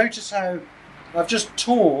notice how I've just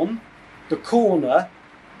torn the corner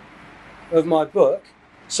of my book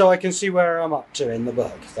so I can see where I'm up to in the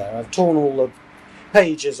book there. I've torn all the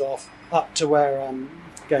pages off up to where I'm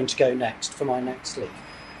going to go next for my next leaf.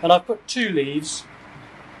 And I've put 2 leaves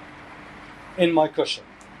in my cushion.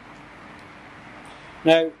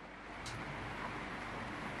 Now,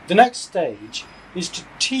 the next stage is to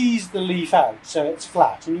tease the leaf out so it's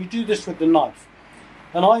flat, and you do this with the knife.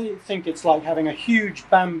 And I think it's like having a huge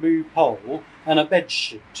bamboo pole and a bed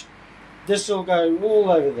sheet. This will go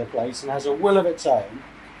all over the place and has a will of its own,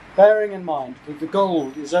 bearing in mind that the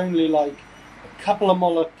gold is only like a couple of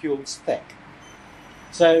molecules thick.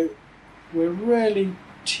 So we're really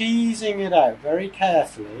teasing it out very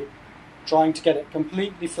carefully, trying to get it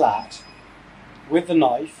completely flat with the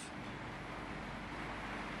knife.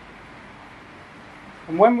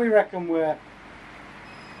 And when we reckon we're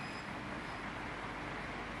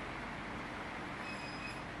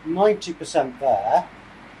 %90 there,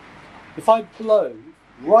 if I blow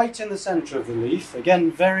right in the centre of the leaf,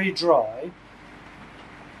 again very dry,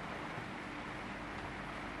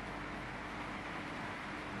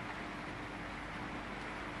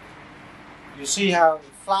 you see how it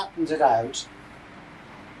flattens it out,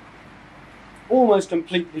 almost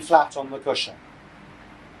completely flat on the cushion.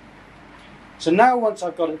 So now once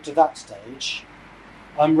I've got it to that stage,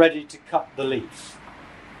 I'm ready to cut the leaf.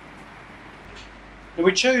 Now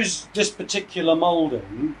we chose this particular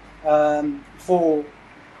moulding for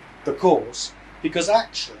the course because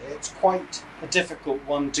actually it's quite a difficult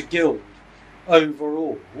one to gild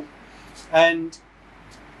overall, and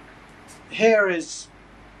here is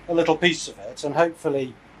a little piece of it, and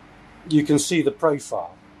hopefully you can see the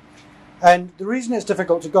profile. And the reason it's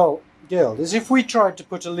difficult to gild is if we tried to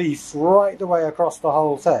put a leaf right the way across the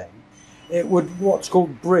whole thing, it would what's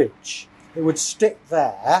called bridge. It would stick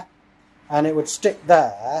there, and it would stick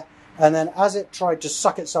there, and then as it tried to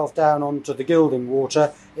suck itself down onto the gilding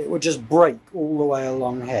water, it would just break all the way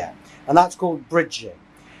along here. And that's called bridging.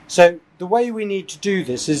 So the way we need to do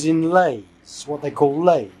this is in lays, what they call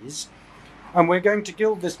lays, and we're going to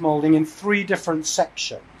gild this moulding in 3 different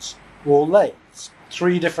sections, or lays,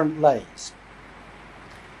 3 different lays.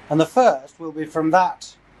 And the first will be from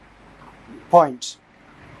that point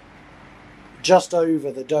just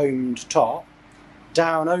over the domed top,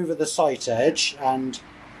 down over the sight edge and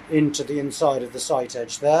into the inside of the sight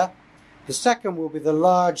edge there. The second will be the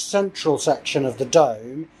large central section of the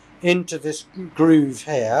dome into this groove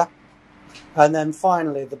here, and then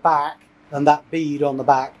finally the back and that bead on the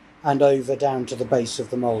back and over down to the base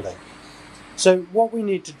of the moulding. So what we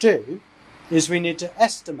need to do is we need to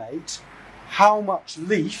estimate how much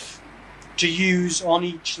leaf to use on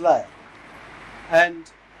each lay,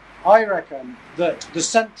 and I reckon that the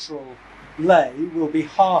central lay will be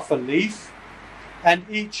half a leaf and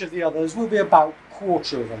each of the others will be about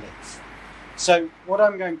 1/4 of a leaf. So what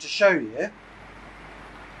I'm going to show you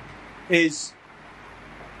is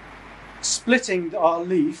splitting our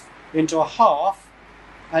leaf into a half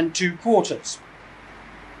and 2/4.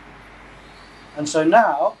 And so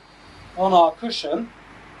now on our cushion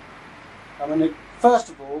I'm going to first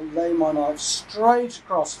of all lay my knife straight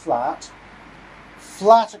across flat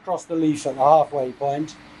across the leaf at the halfway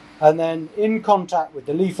point, and then in contact with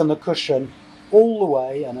the leaf and the cushion all the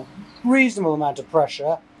way, and a reasonable amount of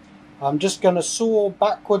pressure, I'm just going to saw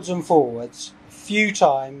backwards and forwards a few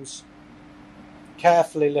times,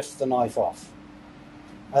 carefully lift the knife off,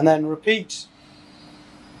 and then repeat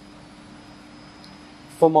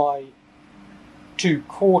for my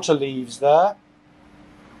 2/4 leaves there.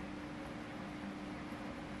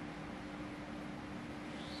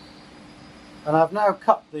 And I've now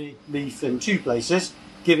cut the leaf in 2 places,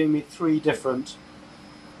 giving me 3 different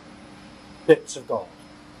bits of gold.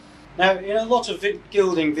 Now, in a lot of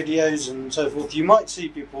gilding videos and so forth, you might see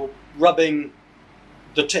people rubbing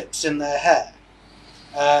the tips in their hair.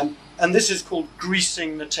 And this is called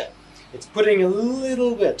greasing the tip. It's putting a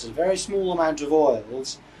little bit, a very small amount of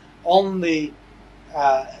oils on the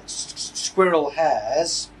squirrel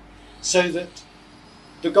hairs so that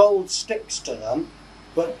the gold sticks to them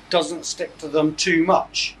but doesn't stick to them too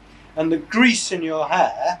much. And the grease in your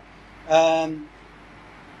hair,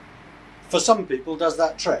 for some people, does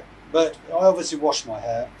that trick. But I obviously wash my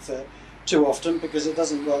hair too often because it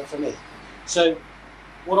doesn't work for me. So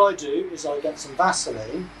what I do is I get some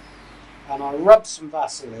Vaseline and I rub some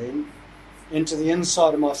Vaseline into the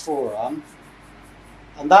inside of my forearm,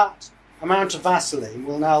 and that amount of Vaseline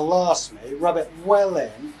will now last me, rub it well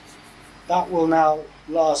in, that will now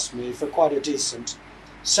last me for quite a decent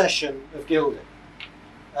session of gilding.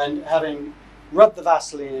 And having rubbed the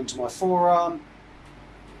Vaseline into my forearm,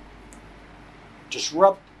 just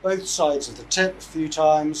rub both sides of the tip a few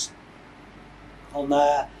times on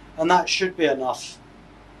there, and that should be enough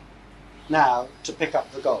now to pick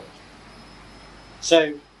up the gold.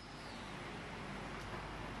 So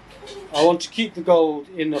I want to keep the gold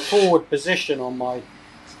in a forward position on my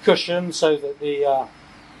cushion so that the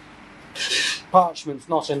parchment's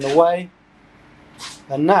not in the way.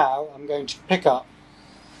 And now I'm going to pick up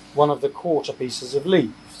one of the 1/4 pieces of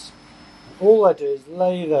leaves. And all I do is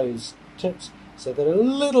lay those tips so that a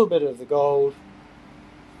little bit of the gold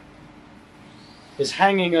is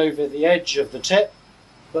hanging over the edge of the tip,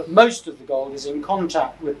 but most of the gold is in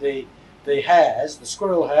contact with the hairs, the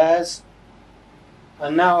squirrel hairs,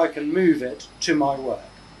 and now I can move it to my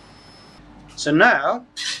work. So now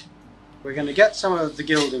we're going to get some of the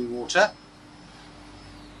gilding water,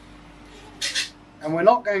 and we're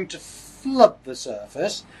not going to flood the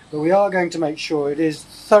surface, but we are going to make sure it is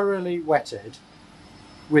thoroughly wetted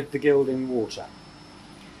with the gilding water.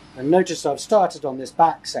 And notice I've started on this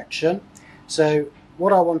back section, so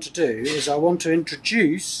what I want to do is I want to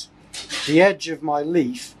introduce the edge of my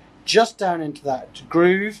leaf just down into that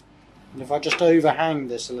groove, and if I just overhang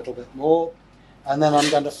this a little bit more, and then I'm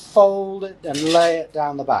going to fold it and lay it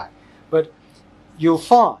down the back. But you'll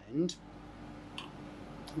find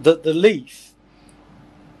that the leaf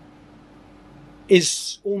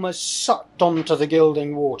is almost sucked onto the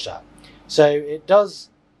gilding water, so it does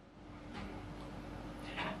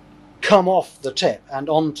come off the tip and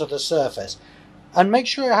onto the surface. And make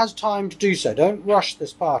sure it has time to do so, don't rush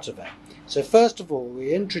this part of it. So first of all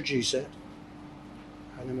we introduce it,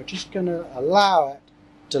 and then we're just going to allow it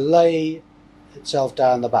to lay itself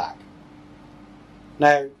down the back.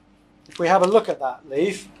 Now if we have a look at that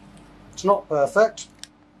leaf, it's not perfect.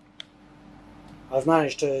 I've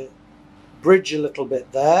managed to bridge a little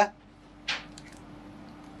bit there,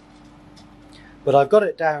 but I've got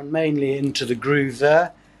it down mainly into the groove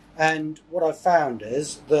there, and what I've found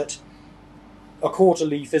is that a 1/4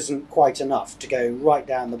 leaf isn't quite enough to go right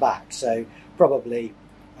down the back, so probably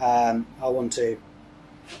I want to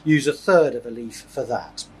use 1/3 of a leaf for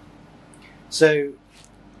that. So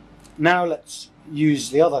now let's use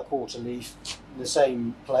the other 1/4 leaf in the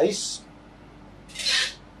same place.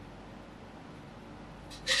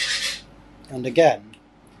 And again,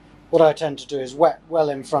 what I tend to do is wet well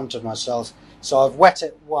in front of myself. So I've wet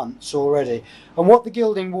it once already. And what the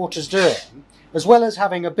gilding water's doing, as well as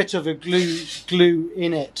having a bit of a glue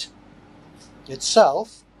in it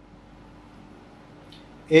itself,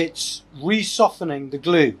 it's re-softening the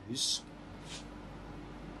glues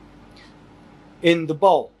in the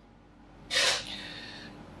bowl.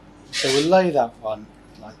 So we'll lay that one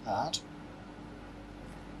like that.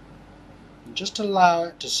 And just allow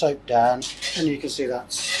it to soak down, and you can see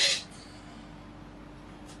that's...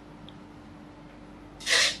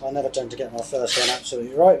 I never tend to get my first one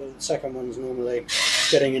absolutely right, but the second one's normally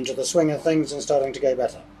getting into the swing of things and starting to go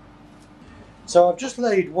better. So I've just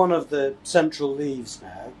laid one of the central leaves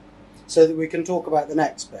now, so that we can talk about the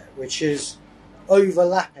next bit, which is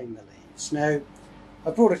overlapping the leaves. Now,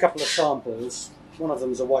 I've brought a couple of samples. One of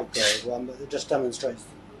them is a white gold one, but it just demonstrates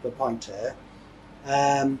the point here.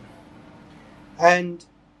 And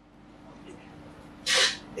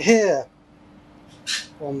here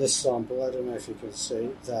on this sample, I don't know if you can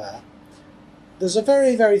see there, there's a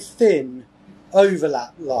very, very thin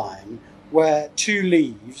overlap line where 2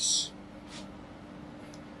 leaves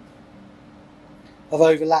have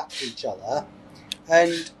overlapped each other,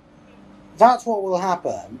 and that's what will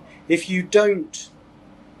happen if you don't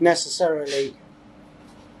necessarily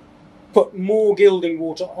put more gilding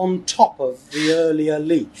water on top of the earlier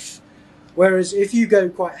leaf. Whereas if you go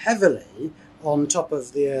quite heavily on top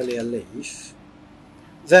of the earlier leaf,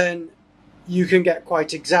 then you can get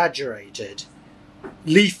quite exaggerated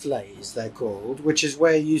leaf lays, they're called, which is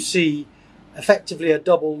where you see effectively a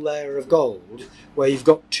double layer of gold, where you've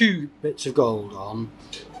got 2 bits of gold on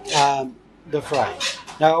the frame.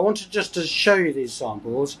 Now I wanted just to show you these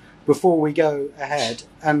samples before we go ahead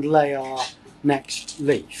and lay our next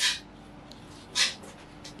leaf.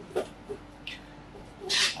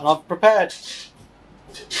 And I've prepared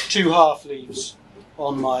 2 half leaves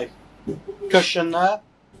on my cushion there,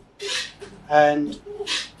 and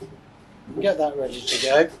get that ready to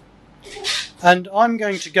go. And I'm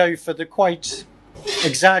going to go for the quite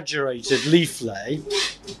exaggerated leaf lay,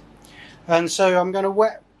 and so I'm going to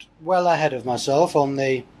wet well ahead of myself on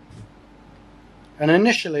the, and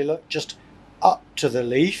initially look just up to the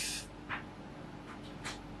leaf,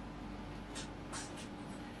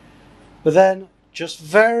 but then just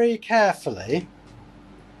very carefully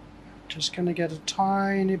just going to get a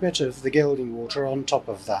tiny bit of the gilding water on top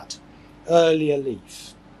of that earlier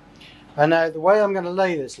leaf. And now the way I'm going to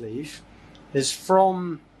lay this leaf is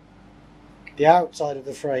from the outside of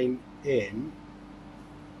the frame in,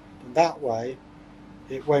 and that way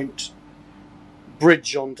it won't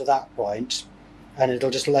bridge onto that point, and it'll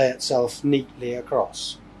just lay itself neatly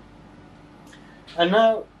across. And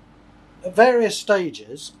now at various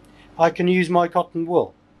stages I can use my cotton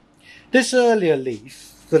wool. This earlier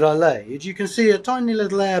leaf that I laid, you can see a tiny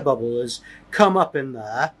little air bubble has come up in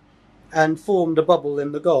there and formed a bubble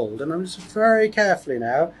in the gold, and I'm just very carefully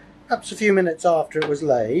now, perhaps a few minutes after it was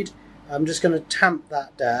laid, I'm just going to tamp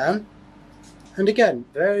that down, and again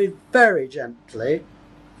very, very gently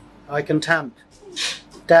I can tamp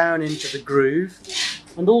down into the groove.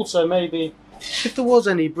 And also maybe if there was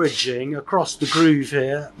any bridging across the groove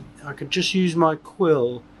here, I could just use my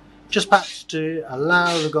quill just perhaps to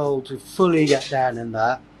allow the gold to fully get down in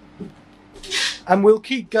there. And we'll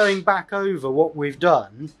keep going back over what we've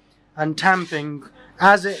done and tamping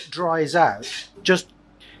as it dries out. Just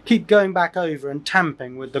keep going back over and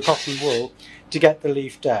tamping with the cotton wool to get the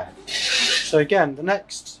leaf down. So again, the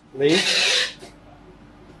next leaf,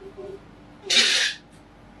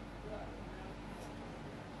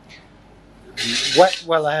 wet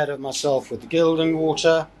well ahead of myself with the gilding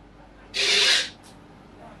water,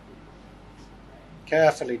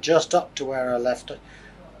 carefully just up to where I left it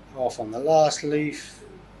off on the last leaf,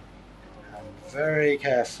 and very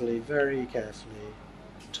carefully, a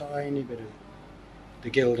tiny bit of the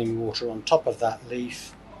gilding water on top of that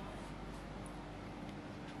leaf,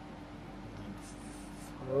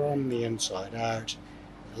 from the inside out.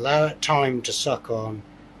 Allow it time to suck on.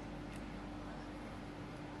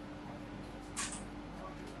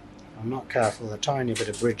 I'm not careful, a tiny bit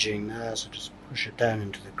of bridging there, so just push it down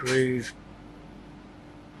into the groove.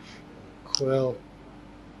 Quill.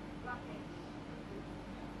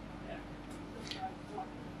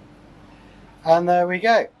 And there we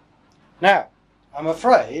go. Now, I'm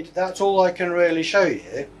afraid that's all I can really show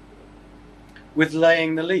you with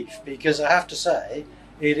laying the leaf, because I have to say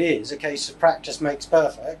it is a case of practice makes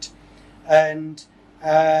perfect, and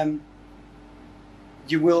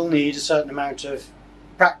you will need a certain amount of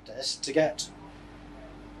practice to get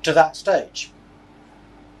to that stage.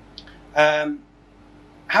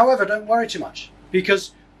 However, don't worry too much,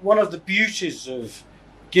 because one of the beauties of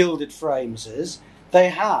gilded frames is they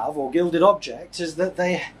have, or gilded objects, is that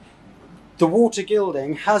the water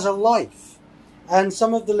gilding has a life. And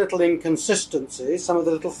some of the little inconsistencies, some of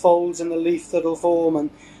the little folds in the leaf that'll form and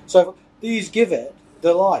so forth, these give it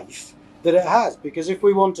the life that it has. Because if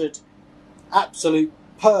we wanted absolute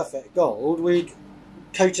perfect gold, we'd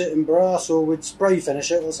coat it in brass or we'd spray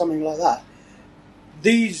finish it or something like that.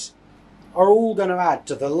 These are all going to add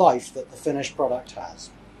to the life that the finished product has.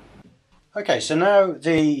 Okay, so now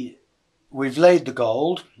we've laid the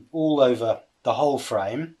gold all over the whole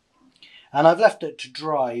frame, and I've left it to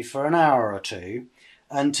dry for an hour or two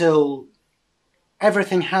until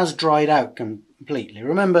everything has dried out completely.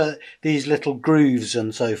 Remember these little grooves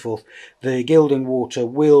and so forth, the gilding water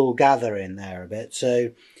will gather in there a bit,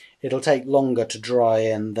 so it'll take longer to dry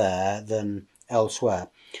in there than elsewhere.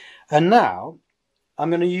 And now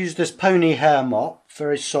I'm going to use this pony hair mop,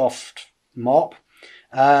 very soft mop,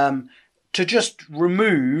 to just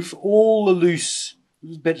remove all the loose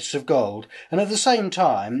bits of gold. And at the same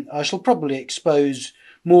time, I shall probably expose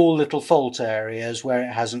more little fault areas where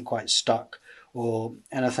it hasn't quite stuck or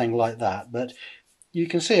anything like that. But you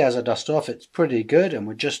can see as I dust off, it's pretty good, and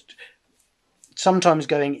we're just sometimes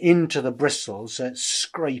going into the bristles, so it's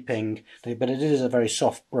scraping, but it is a very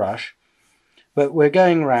soft brush. But we're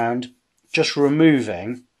going round just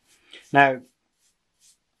removing. Now,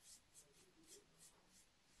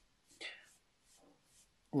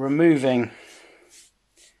 removing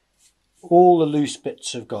all the loose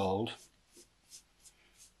bits of gold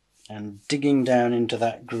and digging down into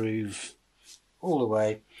that groove all the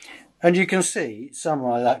way. And you can see some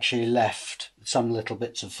are actually left, some little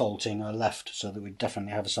bits of faulting are left, so that we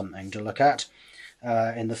definitely have something to look at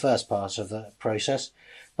in the first part of the process.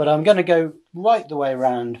 But I'm going to go right the way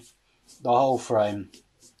around the whole frame,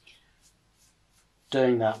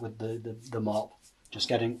 doing that with the mop, just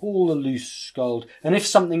getting all the loose gold. And if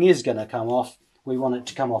something is going to come off, we want it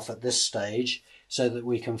to come off at this stage so that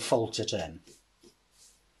we can fault it in.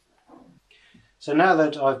 So now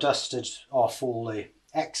that I've dusted off all the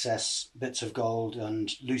excess bits of gold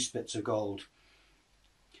and loose bits of gold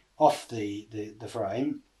off the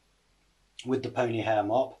frame with the pony hair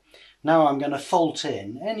mop, now I'm going to fault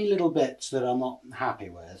in any little bits that I'm not happy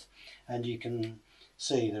with. And you can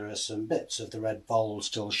see there are some bits of the Red Bole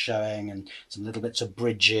still showing, and some little bits of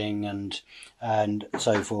bridging and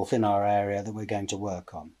so forth in our area that we're going to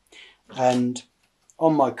work on. And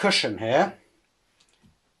on my cushion here,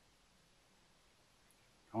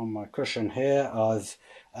 I've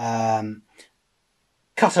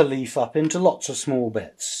cut a leaf up into lots of small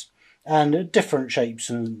bits and different shapes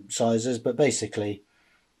and sizes, but basically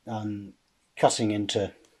cutting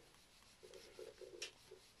into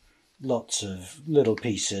lots of little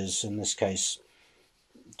pieces, in this case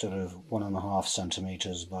sort of 1.5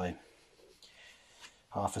 centimetres by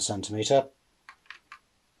 0.5 centimetre.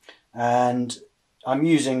 And I'm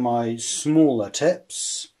using my smaller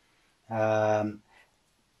tips,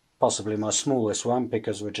 possibly my smallest one,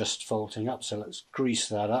 because we're just faulting up. So let's grease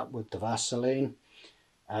that up with the Vaseline,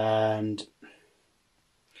 and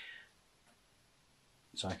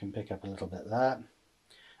so I can pick up a little bit there.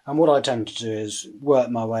 And what I tend to do is work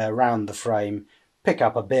my way around the frame, pick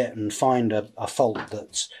up a bit and find a fault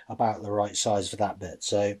that's about the right size for that bit.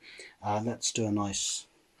 So let's do a nice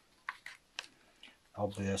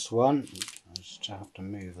obvious one. I just have to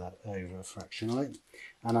move that over a fractionally.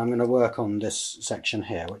 And I'm going to work on this section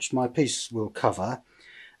here, which my piece will cover.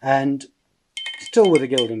 And still with the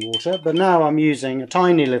gilding water, but now I'm using a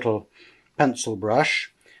tiny little pencil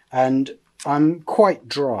brush, and I'm quite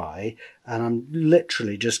dry, and I'm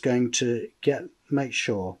literally just going to make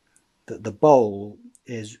sure that the bowl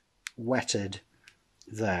is wetted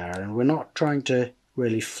there, and we're not trying to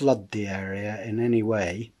really flood the area in any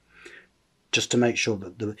way, just to make sure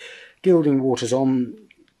that the gilding water's on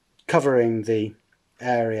covering the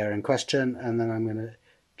area in question. And then I'm going to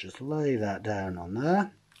just lay that down on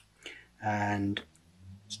there, and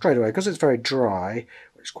straight away, because it's very dry,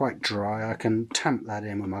 it's quite dry, I can tamp that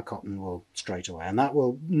in with my cotton wool straight away, and that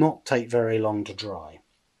will not take very long to dry.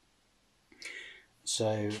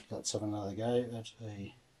 So let's have another go at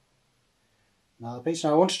another piece.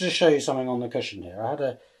 Now I wanted to show you something on the cushion here. I had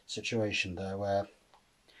a situation there where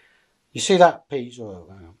you see that piece,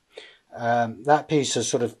 that piece has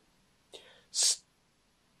sort of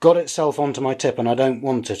got itself onto my tip, and I don't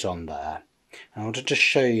want it on there. I wanted to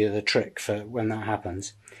show you the trick for when that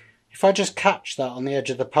happens. If I just catch that on the edge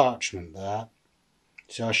of the parchment there,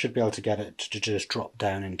 so I should be able to get it to just drop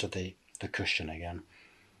down into the cushion again.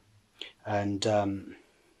 And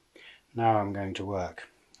now I'm going to work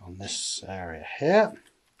on this area here.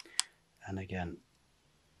 And again,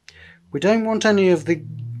 we don't want any of the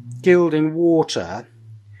gilding water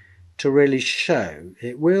to really show.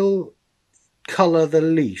 It will colour the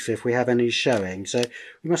leaf if we have any showing, so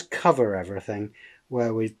we must cover everything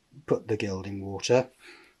where we put the gilding water.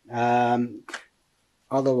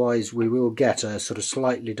 Otherwise we will get a sort of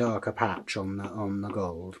slightly darker patch on the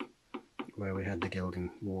gold where we had the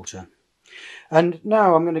gilding water. And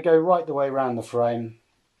now I'm going to go right the way around the frame,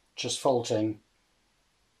 just faulting.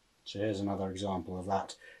 So here's another example of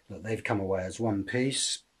that they've come away as one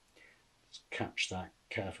piece. Just catch that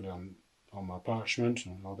carefully on my parchment,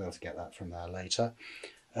 and I'll be able to get that from there later.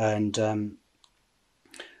 And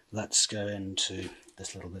let's go into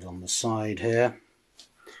this little bit on the side here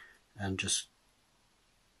and just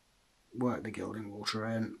work the gilding water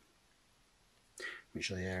in. Make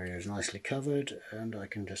sure the area is nicely covered, and I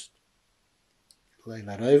can just lay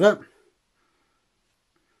that over.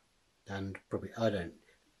 And probably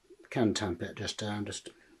can tamp it just down, just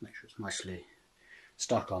to make sure it's nicely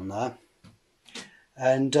stuck on there.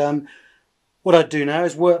 And what I do now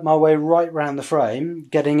is work my way right round the frame,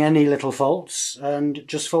 getting any little faults and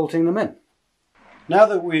just faulting them in. Now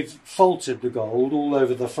that we've faulted the gold all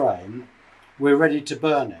over the frame, we're ready to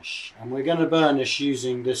burnish. And we're going to burnish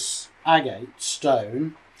using this agate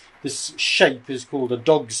stone. This shape is called a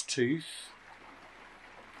dog's tooth.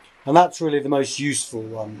 And that's really the most useful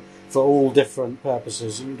one for all different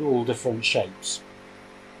purposes and all different shapes.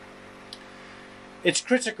 It's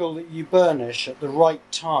critical that you burnish at the right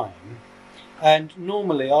time, and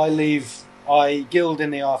normally I gild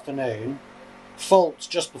in the afternoon, fault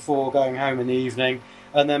just before going home in the evening,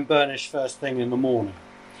 and then burnish first thing in the morning.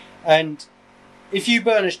 And if you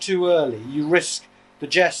burnish too early, you risk the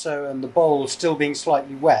gesso and the bowl still being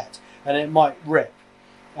slightly wet, and it might rip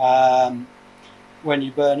when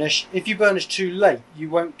you burnish. If you burnish too late,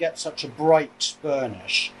 you won't get such a bright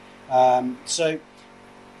burnish. So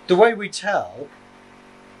the way we tell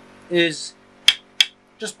is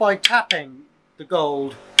just by tapping the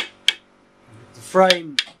gold, the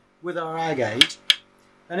frame with our agate,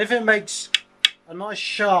 and if it makes a nice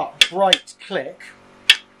sharp bright click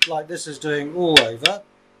like this is doing all over,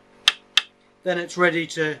 then it's ready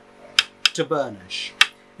to burnish.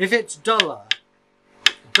 If it's duller,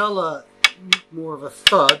 more of a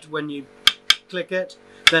thud when you click it,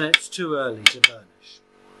 then it's too early to burnish.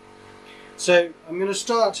 So I'm going to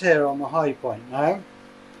start here on the high point now,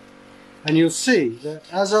 and you'll see that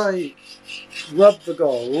as I rub the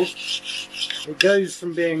gold, it goes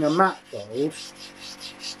from being a matte gold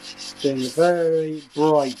to being a very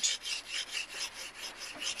bright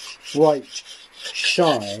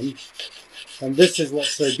shine, and this is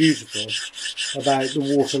what's so beautiful about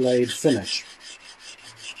the water-laid finish.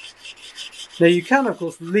 Now you can of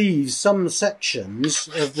course leave some sections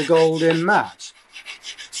of the gold in matte,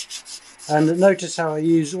 and notice how I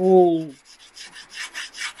use all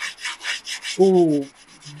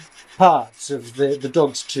parts of the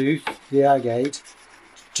dog's tooth, the agate,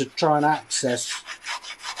 to try and access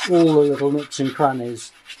all the little nooks and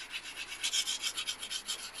crannies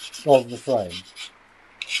of the frame.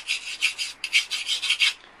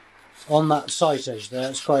 On that sight edge there,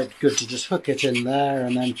 it's quite good to just hook it in there,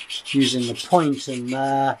 and then using the point in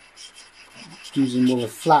there, using more of a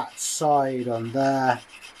flat side on there,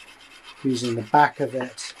 using the back of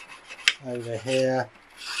it over here,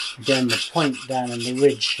 again the point down in the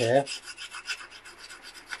ridge here.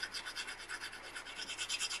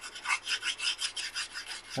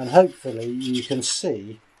 And hopefully you can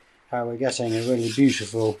see how we're getting a really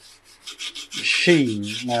beautiful sheen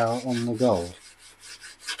now on the gold.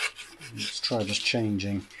 Let's try just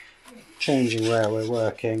changing where we're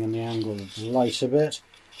working and the angle of the light a bit.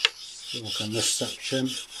 Work on this section.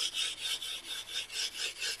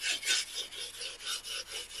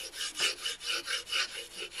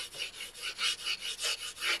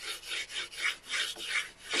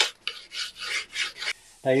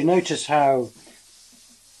 Now you notice how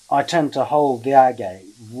I tend to hold the agate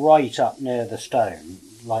right up near the stone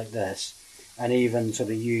like this, and even sort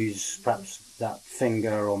of use perhaps that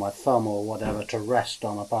finger or my thumb or whatever to rest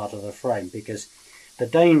on a part of the frame, because the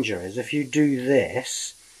danger is if you do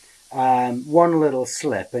this, one little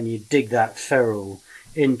slip and you dig that ferrule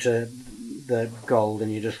into the gold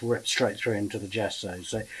and you just rip straight through into the gesso.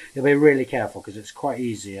 So you'll be really careful, because it's quite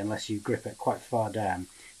easy, unless you grip it quite far down,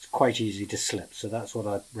 it's quite easy to slip. So that's what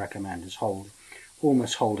I recommend, is hold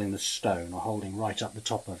almost holding the stone, or holding right up the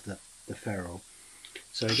top of the ferrule.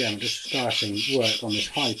 So again, I'm just starting work on this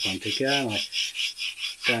high point again. I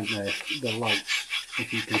don't know if the light,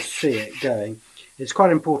 if you can see it going. It's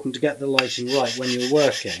quite important to get the lighting right when you're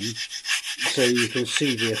working, so you can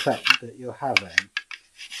see the effect that you're having.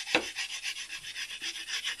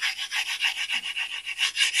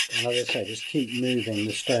 And as I say, just keep moving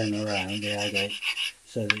the stone around the agate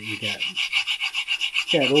so that you get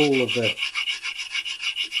all of the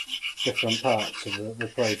different parts of the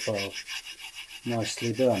profile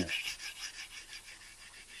nicely burnished.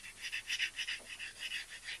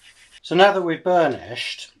 So now that we've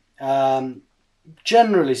burnished,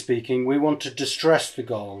 generally speaking, we want to distress the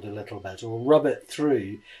gold a little bit, or rub it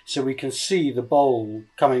through so we can see the bowl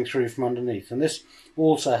coming through from underneath, and this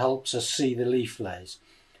also helps us see the leaf lays.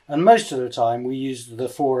 And most of the time we use the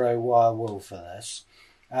 4/0 wire wool for this,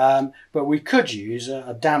 but we could use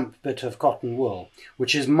a damp bit of cotton wool,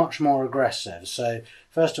 which is much more aggressive. So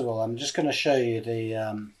first of all, I'm just going to show you the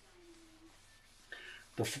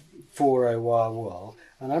 4/0 wire wool,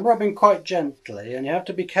 and I'm rubbing quite gently, and you have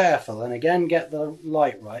to be careful and again get the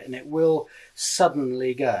light right, and it will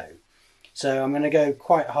suddenly go. So I'm going to go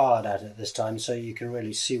quite hard at it this time so you can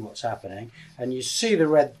really see what's happening. And you see the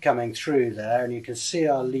red coming through there, and you can see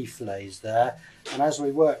our leaf lays there. And as we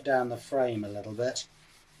work down the frame a little bit,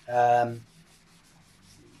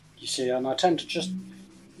 you see, and I tend to just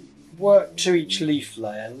work to each leaf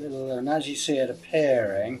lay a little, and as you see it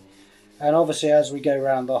appearing, and obviously as we go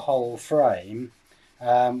around the whole frame,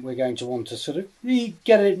 we're going to want to sort of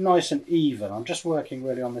get it nice and even. I'm just working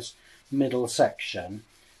really on this middle section,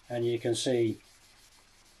 and you can see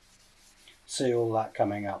all that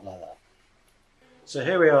coming up like that. So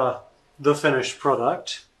here we are, the finished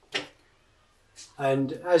product,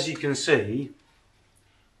 and as you can see,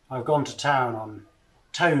 I've gone to town on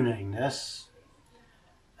toning this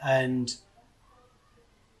and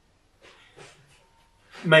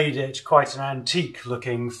made it quite an antique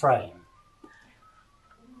looking frame.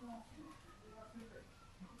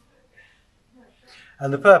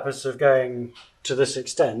 And the purpose of going to this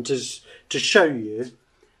extent is to show you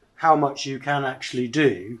how much you can actually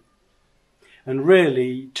do. And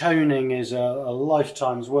really, toning is a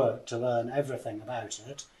lifetime's work to learn everything about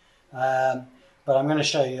it. But I'm going to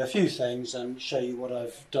show you a few things and show you what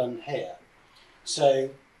I've done here. So,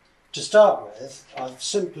 to start with, I've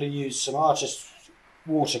simply used some artist's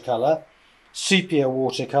watercolour, sepia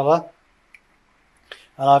watercolour,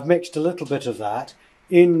 and I've mixed a little bit of that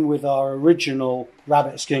in with our original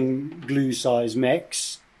rabbit skin glue size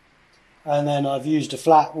mix, and then I've used a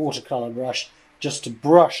flat watercolour brush just to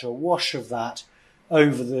brush a wash of that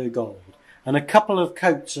over the gold, and a couple of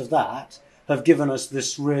coats of that have given us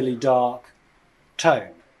this really dark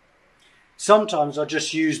tone. Sometimes I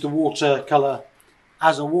just use the watercolour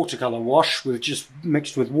as a watercolour wash, with just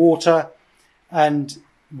mixed with water, and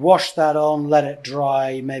wash that on, let it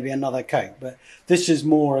dry, maybe another coat. But this is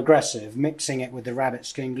more aggressive, mixing it with the rabbit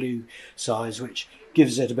skin glue size, which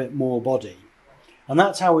gives it a bit more body. And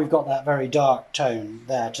that's how we've got that very dark tone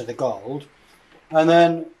there to the gold. And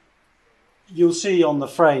then you'll see on the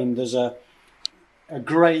frame there's a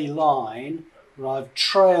grey line, where I've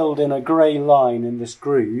trailed in a grey line in this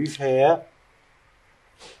groove here,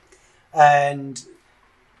 and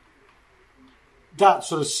that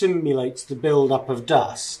sort of simulates the build-up of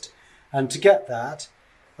dust. And to get that,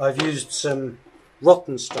 I've used some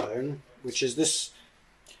rotten stone, which is this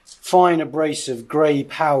fine abrasive grey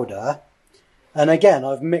powder, and again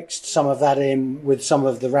I've mixed some of that in with some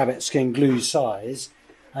of the rabbit skin glue size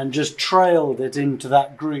and just trailed it into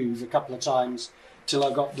that groove a couple of times till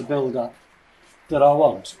I got the build-up that I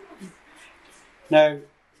want. Now,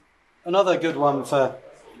 another good one for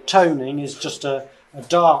toning is just a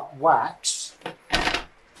dark wax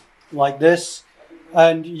like this,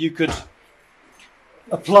 and you could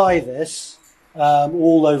apply this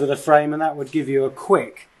all over the frame, and that would give you a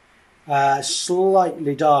quick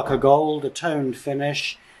slightly darker gold, a toned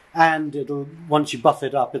finish, and it'll, once you buff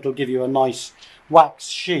it up, it'll give you a nice wax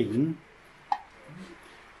sheen.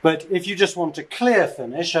 But if you just want a clear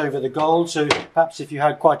finish over the gold, so perhaps if you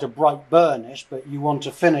had quite a bright burnish but you want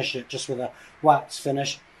to finish it just with a wax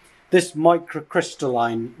finish, this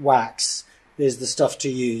microcrystalline wax is the stuff to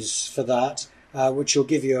use for that, which will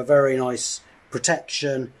give you a very nice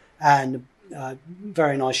protection and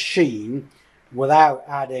very nice sheen without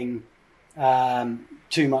adding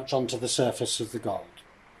too much onto the surface of the gold.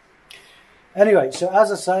 Anyway, so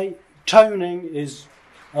as I say, toning is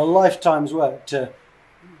a lifetime's work to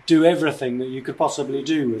do everything that you could possibly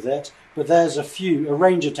do with it, but there's a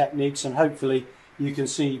range of techniques, and hopefully you can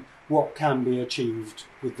see what can be achieved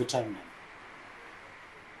with the toning.